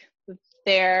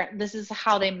is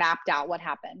how they mapped out what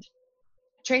happened.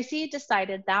 Tracy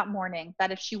decided that morning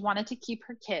that if she wanted to keep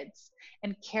her kids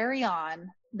and carry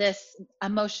on this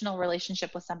emotional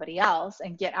relationship with somebody else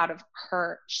and get out of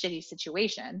her shitty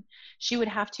situation, she would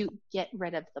have to get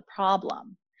rid of the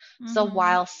problem. So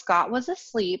while Scott was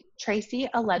asleep, Tracy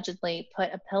allegedly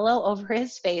put a pillow over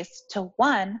his face to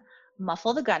 1,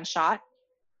 muffle the gunshot,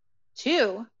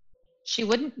 2, she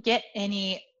wouldn't get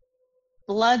any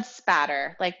blood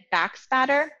spatter, like back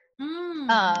spatter,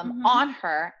 on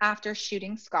her after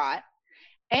shooting Scott.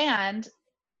 And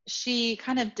she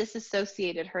kind of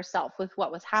disassociated herself with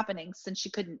what was happening since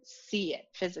she couldn't see it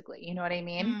physically. You know what I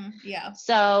mean? Yeah.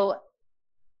 So,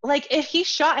 like, if he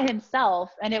shot himself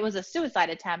and it was a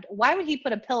suicide attempt, why would he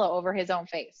put a pillow over his own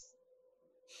face?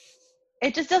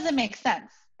 It just doesn't make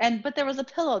sense. But there was a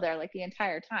pillow there like the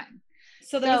entire time.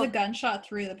 So there was a gunshot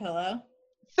through the pillow?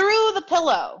 Through the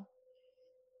pillow.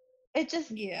 It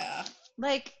just,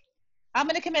 like, I'm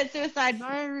going to commit suicide.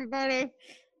 Bye, everybody.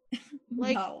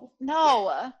 Like,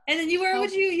 no. And then you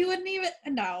wouldn't even,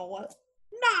 no.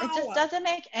 It just doesn't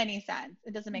make any sense.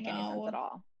 It doesn't make any sense at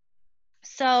all.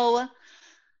 So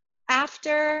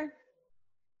after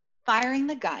firing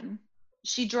the gun,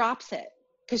 she drops it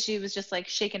because she was just like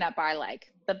shaken up by like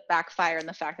the backfire and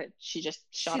the fact that she just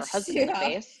shot her husband in the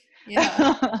face.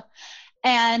 Yeah.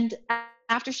 And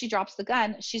after she drops the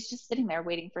gun, she's just sitting there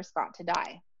waiting for Scott to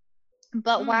die.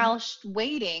 But while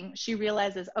waiting, she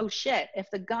realizes, oh shit,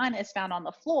 if the gun is found on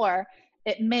the floor,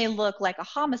 it may look like a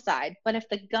homicide. But if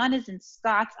the gun is in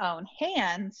Scott's own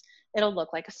hands, it'll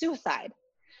look like a suicide.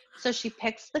 So she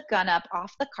picks the gun up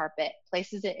off the carpet,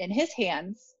 places it in his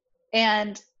hands.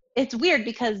 And it's weird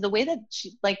because the way that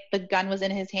the gun was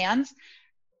in his hands,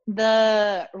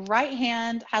 the right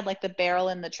hand had like the barrel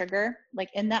and the trigger like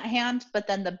in that hand, but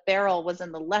then the barrel was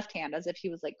in the left hand as if he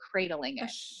was like cradling it.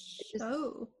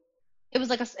 It was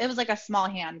like a small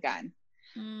handgun.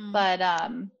 But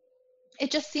it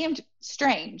just seemed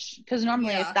strange because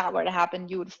normally if that were to happen,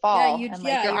 you would fall and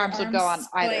like your arms would go on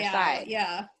either side.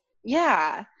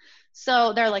 Yeah.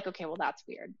 So they're like, okay, well that's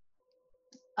weird.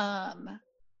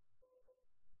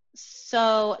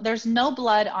 So there's no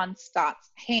blood on Scott's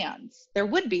hands. There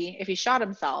would be if he shot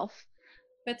himself.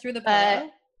 But through the pillow?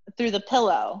 Through the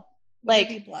pillow. Would there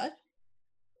be blood?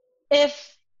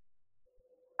 If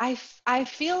I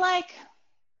feel like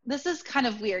this is kind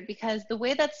of weird because the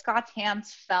way that Scott's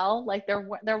hands fell, like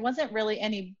there wasn't really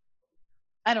any,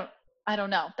 I don't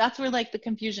know. That's where like the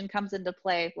confusion comes into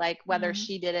play, like whether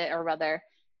she did it or whether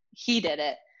he did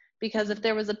it. Because if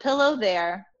there was a pillow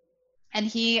there and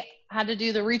he had to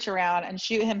do the reach around and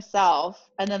shoot himself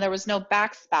and then there was no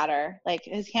back spatter, like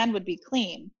his hand would be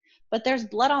clean. But there's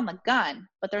blood on the gun,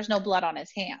 but there's no blood on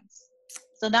his hands.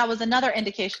 So that was another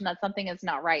indication that something is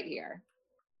not right here.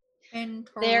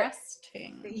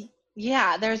 Interesting.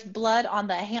 There's blood on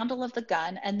the handle of the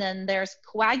gun, and then there's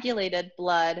coagulated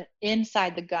blood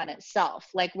inside the gun itself,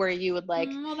 like where you would like.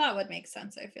 Well, that would make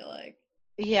sense. I feel like.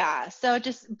 Yeah. So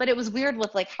but it was weird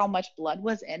with like how much blood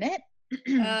was in it.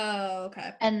 Oh,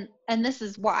 okay. And this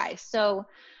is why. So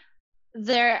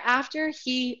after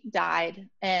he died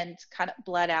and kind of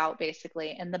bled out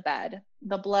basically in the bed,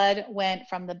 the blood went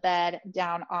from the bed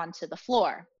down onto the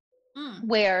floor.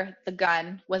 Where the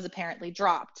gun was apparently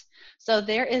dropped. So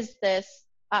there is this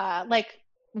like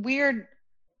weird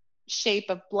shape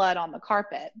of blood on the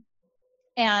carpet.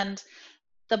 And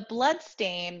the blood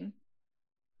stain,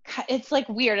 it's like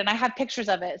weird. And I have pictures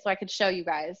of it so I could show you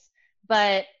guys.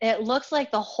 But it looks like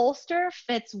the holster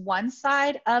fits one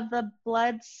side of the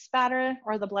blood spatter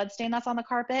or the blood stain that's on the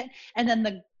carpet. And then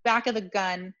the back of the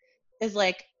gun is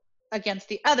like against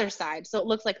the other side. So it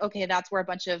looks like, okay, that's where a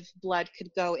bunch of blood could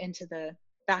go into the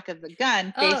back of the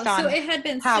gun based on so it had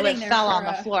been how it sitting there fell on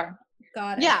the floor.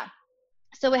 Got it. Yeah.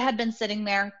 So it had been sitting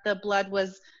there. The blood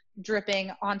was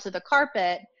dripping onto the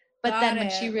carpet. But then when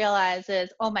she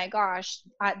realizes, oh my gosh,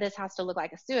 this has to look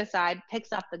like a suicide,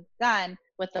 picks up the gun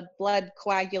with the blood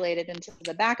coagulated into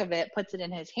the back of it, puts it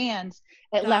in his hands.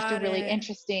 It left a really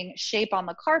interesting shape on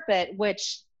the carpet,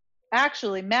 which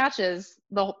actually matches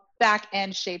the back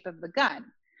end shape of the gun.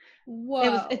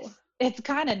 Whoa. It's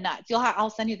kind of nuts.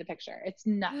 I'll send you the picture. It's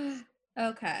nuts.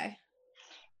 Okay.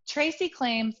 Tracy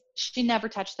claims she never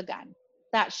touched the gun,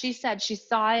 that she said she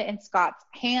saw it in Scott's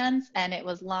hands and it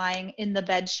was lying in the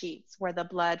bed sheets where the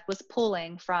blood was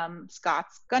pooling from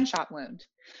Scott's gunshot wound.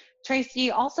 Tracy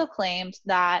also claimed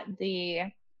that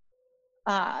the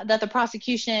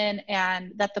prosecution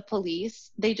and that the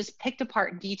police, they just picked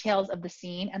apart details of the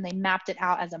scene and they mapped it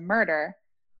out as a murder.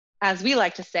 As we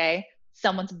like to say,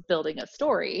 someone's building a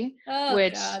story,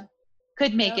 which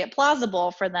could make it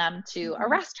plausible for them to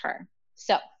arrest her.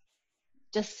 So,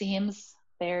 just seems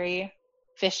very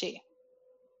fishy.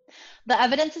 The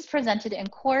evidence is presented in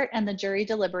court and the jury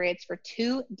deliberates for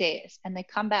 2 days and they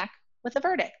come back with a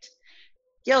verdict.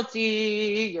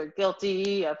 Guilty, you're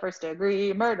guilty of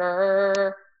first-degree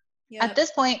murder. Yep. At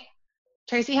this point,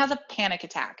 Tracy has a panic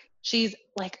attack. She's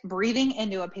like breathing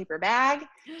into a paper bag.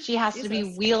 She has to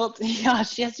be wheeled. Yeah,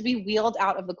 she has to be wheeled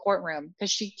out of the courtroom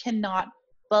because she cannot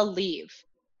believe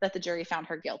that the jury found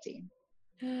her guilty.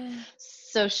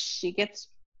 So she gets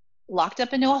locked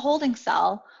up into a holding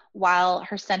cell while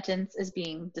her sentence is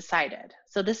being decided.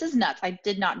 So this is nuts. I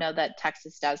did not know that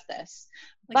Texas does this.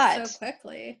 But so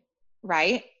quickly.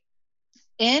 Right?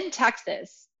 In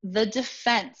Texas, the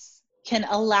defense can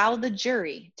allow the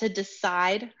jury to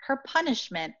decide her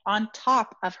punishment on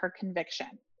top of her conviction.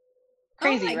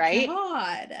 Crazy, right? Oh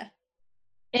my God.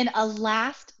 In a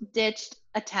last-ditched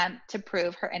attempt to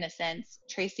prove her innocence,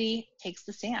 Tracy takes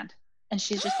the stand. And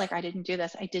she's just like, I didn't do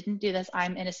this. I didn't do this.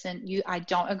 I'm innocent. I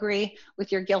don't agree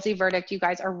with your guilty verdict. You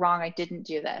guys are wrong. I didn't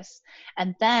do this.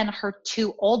 And then her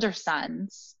 2 older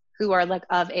sons, who are like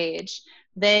of age,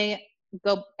 they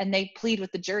go and they plead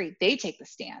with the jury. They take the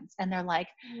stands and they're like,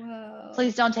 whoa,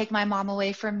 please don't take my mom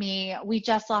away from me. We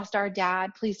just lost our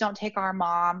dad. Please don't take our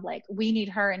mom. Like, we need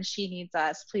her and she needs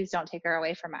us. Please don't take her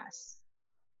away from us.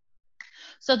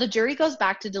 So the jury goes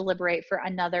back to deliberate for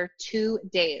another 2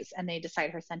 days and they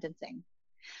decide her sentencing.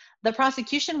 The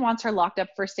prosecution wants her locked up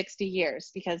for 60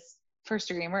 years because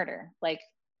first-degree murder, like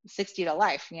 60 to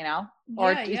life,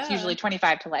 or it's usually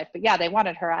 25 to life. But yeah, they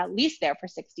wanted her at least there for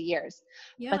 60 years.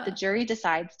 Yeah. But the jury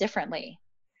decides differently.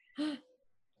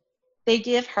 They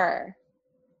give her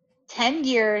 10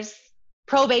 years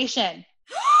probation.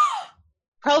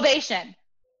 Probation.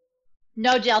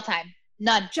 No jail time.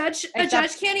 None. A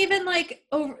judge can't even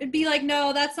be like,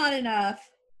 no, that's not enough.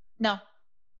 No.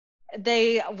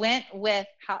 They went with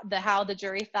how the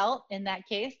jury felt in that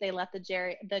case. They let the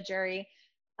jury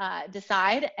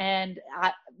decide, and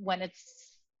when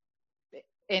it's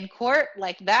in court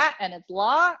like that and it's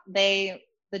law, the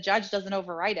judge doesn't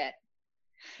override it.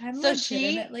 I'm so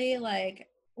legitimately like,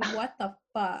 what the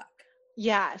fuck?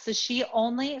 Yeah, so she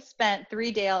only spent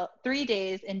 3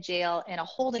 days in jail in a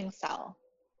holding cell.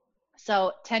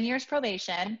 So 10 years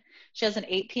probation. She has an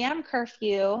 8 p.m.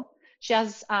 curfew. She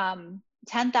has a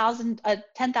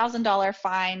 $10,000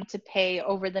 fine to pay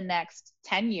over the next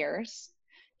 10 years.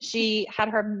 She had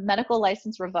her medical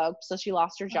license revoked, so she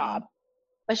lost her job.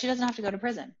 But she doesn't have to go to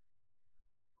prison.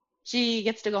 She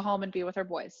gets to go home and be with her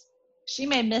boys. She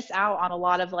may miss out on a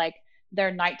lot of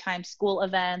their nighttime school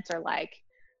events or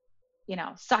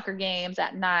soccer games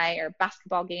at night or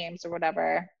basketball games or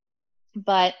whatever.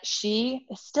 But she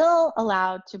is still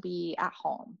allowed to be at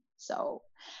home. So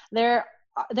there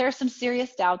are some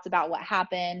serious doubts about what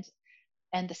happened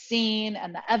and the scene,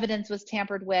 and the evidence was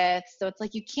tampered with. So it's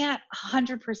like you can't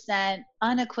 100%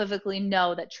 unequivocally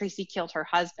know that Tracy killed her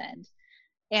husband.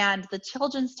 And the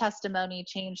children's testimony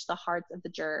changed the hearts of the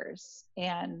jurors.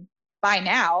 And by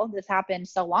now, this happened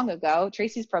so long ago,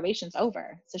 Tracy's probation's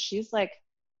over. So she's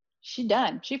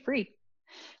done. She's free.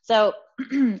 So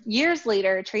years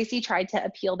later, Tracy tried to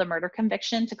appeal the murder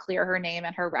conviction to clear her name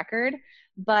and her record.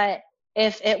 But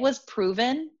if it was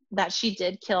proven that she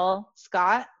did kill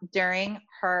Scott during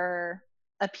her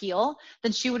appeal,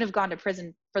 then she would have gone to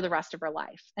prison for the rest of her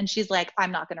life. And she's like,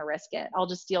 I'm not going to risk it. I'll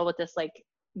just deal with this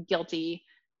guilty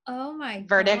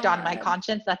verdict on my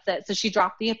conscience. That's it. So she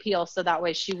dropped the appeal so that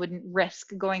way she wouldn't risk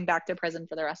going back to prison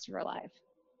for the rest of her life.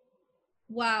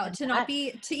 Wow, And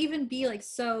to even be like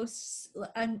so,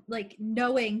 like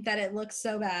knowing that it looks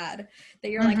so bad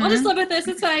that you're mm-hmm. like, I'll just live with this.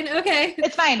 It's fine. Okay.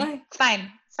 It's fine. Like, it's fine.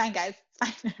 It's fine, guys.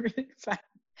 It's fine. Everything's fine.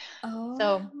 Oh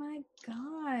so, my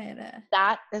God.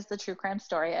 That is the true crime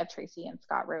story of Tracy and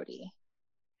Scott Rohde.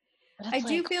 I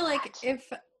do feel like if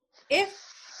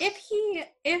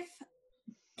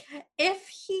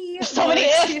he so were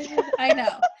many to, I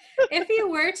know, if he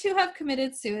were to have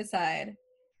committed suicide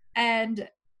and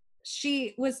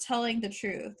she was telling the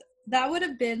truth, that would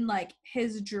have been like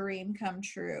his dream come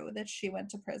true, that she went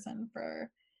to prison for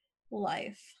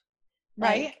life.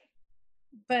 Right. Like,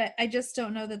 but I just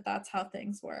don't know that that's how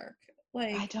things work.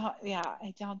 Like, I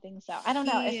don't think so. I don't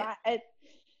know if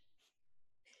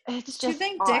it's just too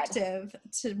vindictive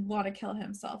to want to kill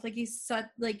himself. Like, he's such,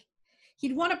 like,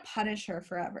 he'd want to punish her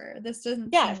forever. This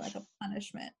doesn't seem like a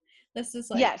punishment. This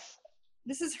is like,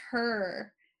 this is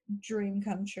her dream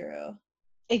come true.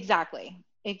 Exactly.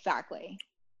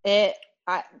 I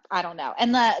don't know.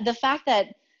 And the fact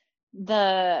that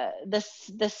the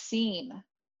scene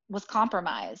was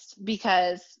compromised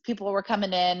because people were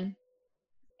coming in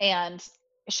and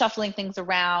shuffling things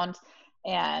around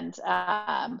and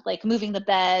like moving the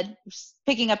bed,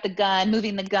 picking up the gun,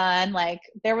 moving the gun. Like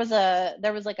there was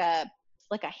like a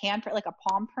handprint, like a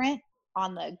palm print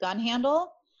on the gun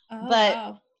handle. Oh, but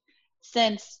wow.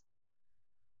 since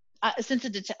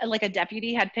a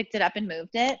deputy had picked it up and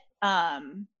moved it,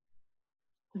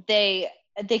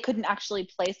 they couldn't actually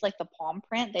place like the palm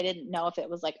print. They didn't know if it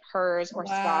was like hers or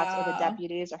Scott's or the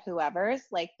deputies or whoever's.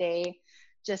 Like they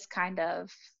just kind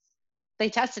of, they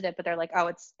tested it, but they're like,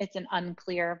 oh, it's an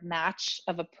unclear match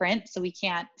of a print, so we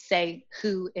can't say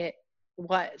who it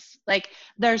was. Like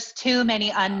there's too many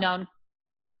unknown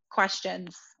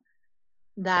questions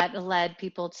that led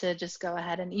people to just go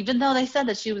ahead, and even though they said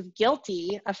that she was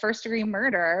guilty of first-degree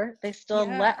murder, they still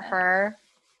let her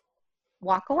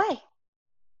walk away.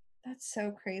 That's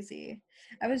so crazy.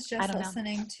 I was just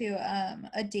listening to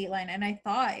a Dateline, and I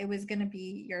thought it was going to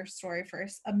be your story for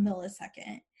a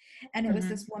millisecond. And it was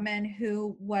this woman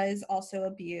who was also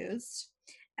abused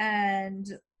and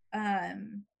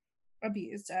allegedly.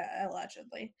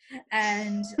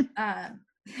 And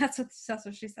that's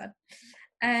what she said.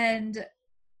 And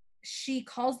she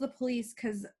calls the police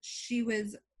because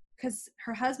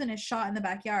her husband is shot in the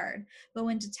backyard. But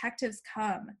when detectives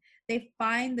come, they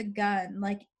find the gun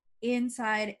like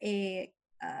inside I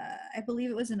believe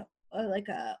it was like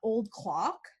a old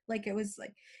clock. Like it was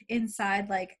like inside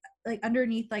like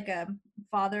underneath like a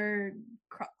father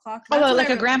clock. Oh, like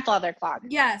a grandfather clock.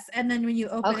 Yes. And then when you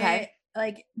open it,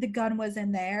 like the gun was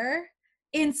in there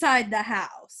inside the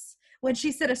house. When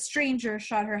she said a stranger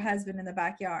shot her husband in the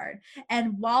backyard.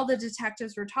 And while the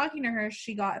detectives were talking to her,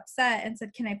 she got upset and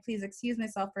said, can I please excuse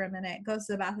myself for a minute? Goes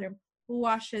to the bathroom,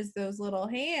 washes those little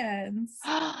hands,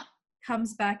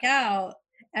 comes back out.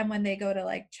 And when they go to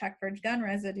like check for gun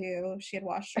residue, she had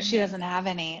washed her hands. She doesn't have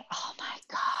any. Oh my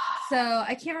God. So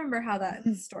I can't remember how that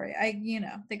story,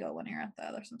 they go one ear out the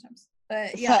other sometimes.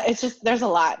 But yeah. So it's just, there's a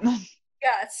lot.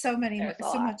 Yeah, it's so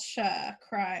much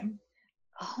crime.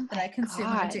 Oh that I consume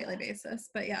on a daily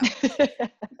basis, but yeah.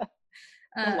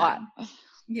 A lot.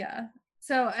 Yeah.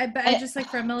 So I just like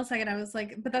for a millisecond, I was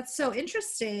like, but that's so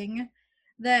interesting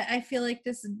that I feel like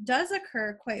this does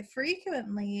occur quite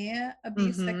frequently.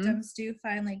 Abuse victims do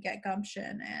finally get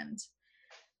gumption and,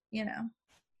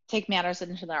 take matters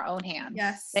into their own hands.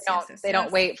 Yes. They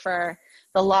don't wait for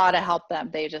the law to help them.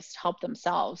 They just help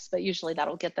themselves, but usually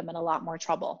that'll get them in a lot more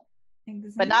trouble.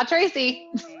 Exactly. But not Tracy.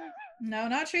 No,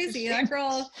 not Tracy. That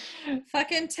girl,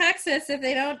 fucking Texas, if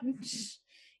they don't,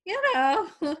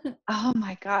 Oh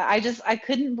my God. I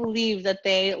couldn't believe that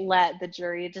they let the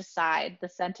jury decide the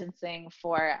sentencing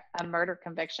for a murder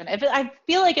conviction. I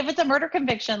feel like if it's a murder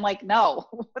conviction, like, no,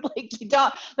 like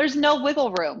there's no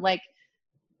wiggle room. Like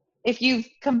if you've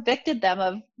convicted them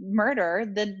of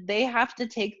murder, then they have to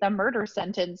take the murder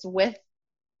sentence with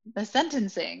the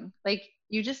sentencing. Like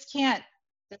you just can't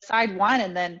decide one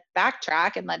and then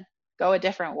backtrack and then go a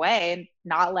different way and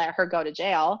not let her go to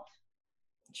jail.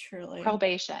 Truly.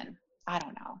 Probation. I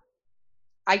don't know.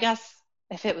 I guess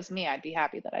if it was me, I'd be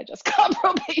happy that I just got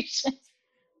probation.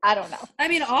 I don't know. I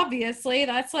mean, obviously,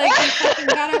 that's like you fucking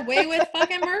got away with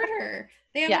fucking murder.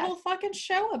 They have a whole fucking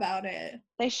show about it.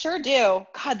 They sure do.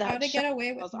 God, that How to Get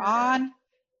Away with goes Murder. On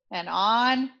and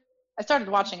on. I started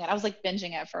watching it. I was like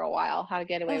binging it for a while. How to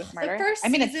Get Away with Murder. The first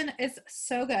season is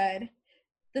so good.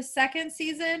 The second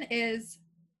season is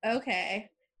okay.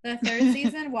 The third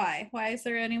season, why? Why is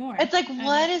there any more? It's like,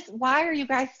 why are you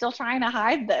guys still trying to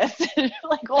hide this?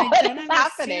 Like, what is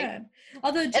happening?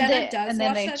 Although Jenna does and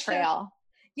then they trail.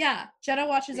 Yeah, Jenna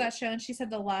watches that show, and she said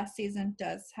the last season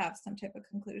does have some type of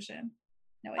conclusion.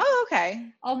 No idea. Oh, okay.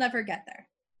 I'll never get there.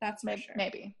 That's for sure.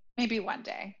 Maybe one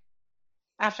day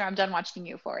after I'm done watching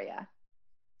Euphoria.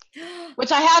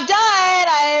 Which I have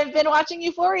done. I've been watching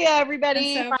Euphoria,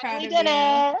 everybody. I'm so Finally proud of did you.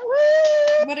 it.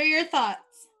 Woo! What are your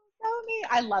thoughts? Tell me.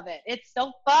 I love it. It's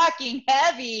so fucking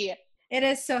heavy. It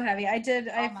is so heavy. I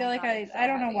feel like I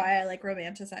don't know why I like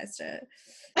romanticized it.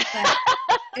 But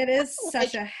it is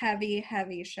such a heavy,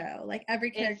 heavy show. Like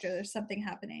every character, there's something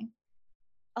happening.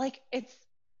 Like it's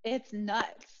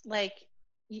nuts. Like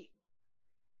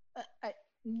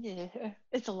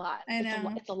it's a lot. I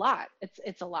know. It's a lot.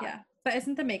 It's a lot. Yeah. But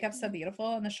isn't the makeup so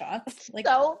beautiful in the shots? Like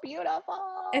so beautiful.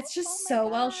 It's just so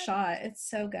well shot. It's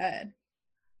so good.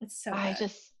 It's so good.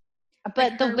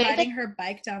 But like the way riding her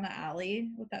bike down the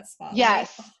alley with that spotlight.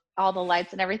 Yes. All the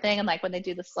lights and everything, and like when they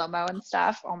do the slow-mo and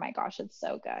stuff. Oh my gosh, it's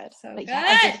so good. So good.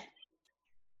 Yeah,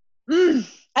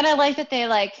 and I like that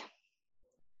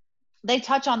they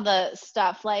touch on the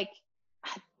stuff like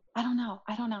I don't know.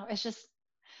 It's just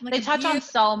like they touch on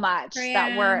so much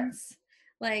that we're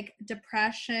like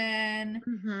depression,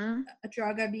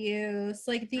 drug abuse.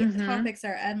 Like the topics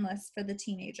are endless for the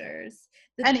teenagers.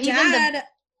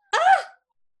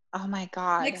 Oh my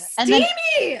God. Like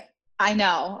steamy. I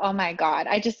know. Oh my God.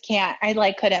 I just can't. I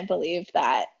like couldn't believe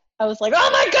that. I was like, oh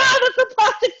my God, that's the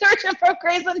plastic surgeon from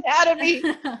Grey's Anatomy.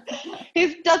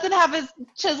 He doesn't have his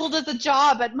chiseled as a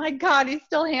jaw, but my God, he's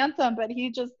still handsome, but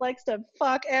he just likes to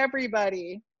fuck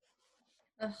everybody.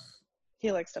 Ugh.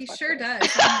 He likes to he fuck sure her. Does.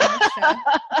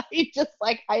 He just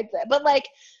like hides it. But like,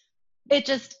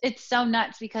 it's so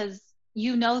nuts because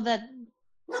you know that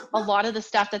a lot of the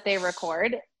stuff that they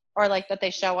record or like that they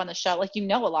show on the show, like, you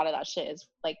know, a lot of that shit is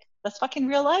like, that's fucking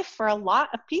real life for a lot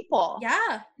of people.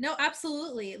 Yeah, no,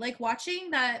 absolutely. Like watching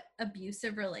that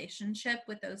abusive relationship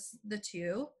with the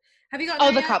two. Have you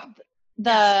gotten the couple,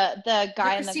 the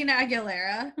guy in Christina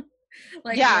Aguilera.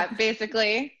 Like yeah,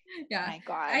 basically. Yeah. Oh my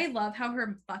God. I love how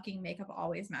her fucking makeup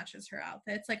always matches her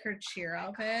outfits, like her cheer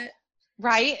outfit.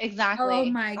 Right, exactly. Oh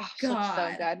my God.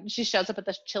 So good. She shows up at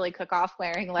the chili cook-off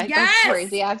wearing like those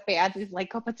crazy ass bands. He's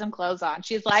like, go put some clothes on.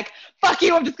 She's like, fuck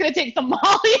you, I'm just gonna take some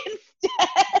Molly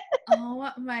instead.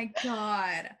 Oh my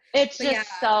God. It's just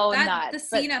so nuts. The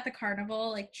scene at the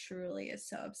carnival like truly is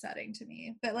so upsetting to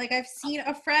me. But like I've seen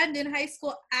a friend in high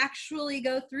school actually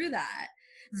go through that.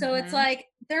 So it's like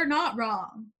they're not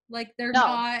wrong. Like they're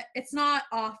not, it's not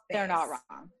off base. They're not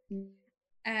wrong.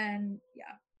 And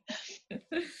yeah.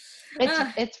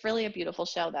 It's really a beautiful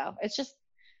show though. It's just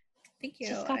thank you.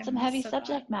 Just got some heavy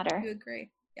subject matter. You agree.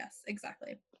 Yes,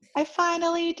 exactly. I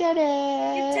finally did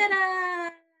it. You did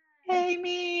it. Hey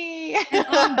me. And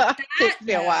on that takes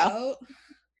me a while.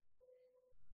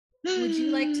 Would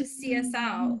you like to see us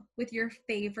out with your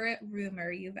favorite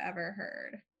rumor you've ever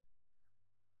heard?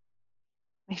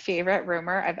 My favorite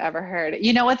rumor I've ever heard.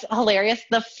 You know what's hilarious?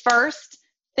 The first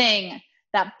thing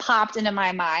that popped into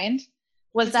my mind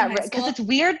was that because it's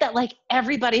weird that like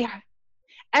everybody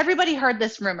heard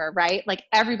this rumor, right? Like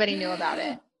everybody knew about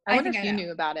it. I wonder if you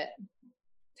knew about it.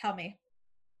 Tell me.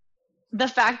 The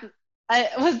fact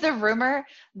was the rumor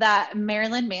that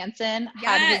Marilyn Manson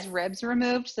had his ribs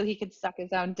removed so he could suck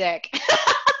his own dick.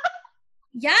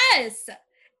 Yes.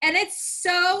 And it's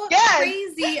so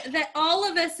crazy that all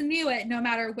of us knew it, no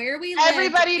matter where we lived.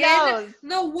 Everybody knows. In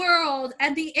the world,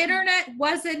 and the internet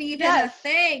wasn't even a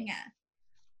thing.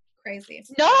 Crazy.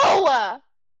 No.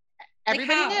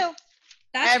 Everybody knew.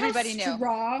 That's everybody how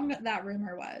strong that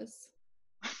rumor was.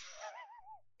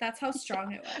 That's how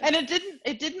strong it was. And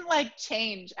it didn't like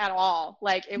change at all.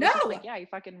 Like it was just like, yeah, he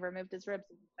fucking removed his ribs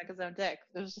and stuck his own dick.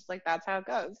 It was just like, that's how it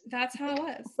goes. That's how it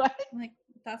was. Like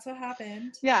that's what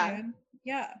happened. Yeah. And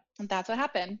yeah. And that's what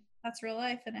happened. That's real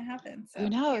life and it happened. So who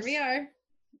knows? Here we are.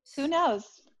 Who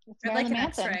knows? It's I'd like an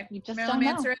Manson. X-ray. You just Marilyn don't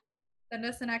know. Manson, send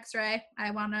us an X-ray.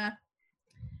 I wanna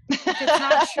if it's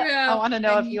not true. I want to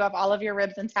know if you have all of your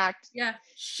ribs intact. Yeah.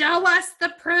 Show us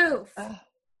the proof.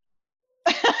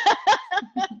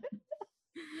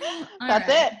 That's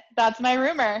it. That's my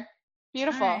rumor.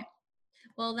 Beautiful. Right.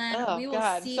 Well, then we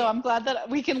will see. So I'm glad that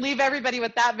we can leave everybody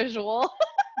with that visual.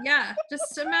 Yeah.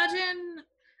 Just imagine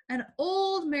an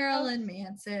old Marilyn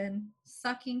Manson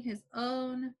sucking his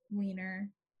own wiener.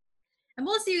 And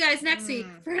we'll see you guys next week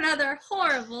for another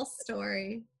horrible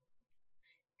story.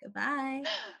 Goodbye.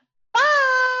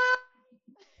 Bye.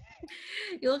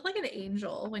 You look like an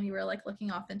angel when you were like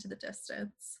looking off into the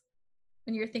distance.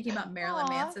 When you were thinking about Marilyn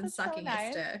Manson sucking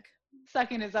his dick.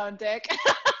 Sucking his own dick.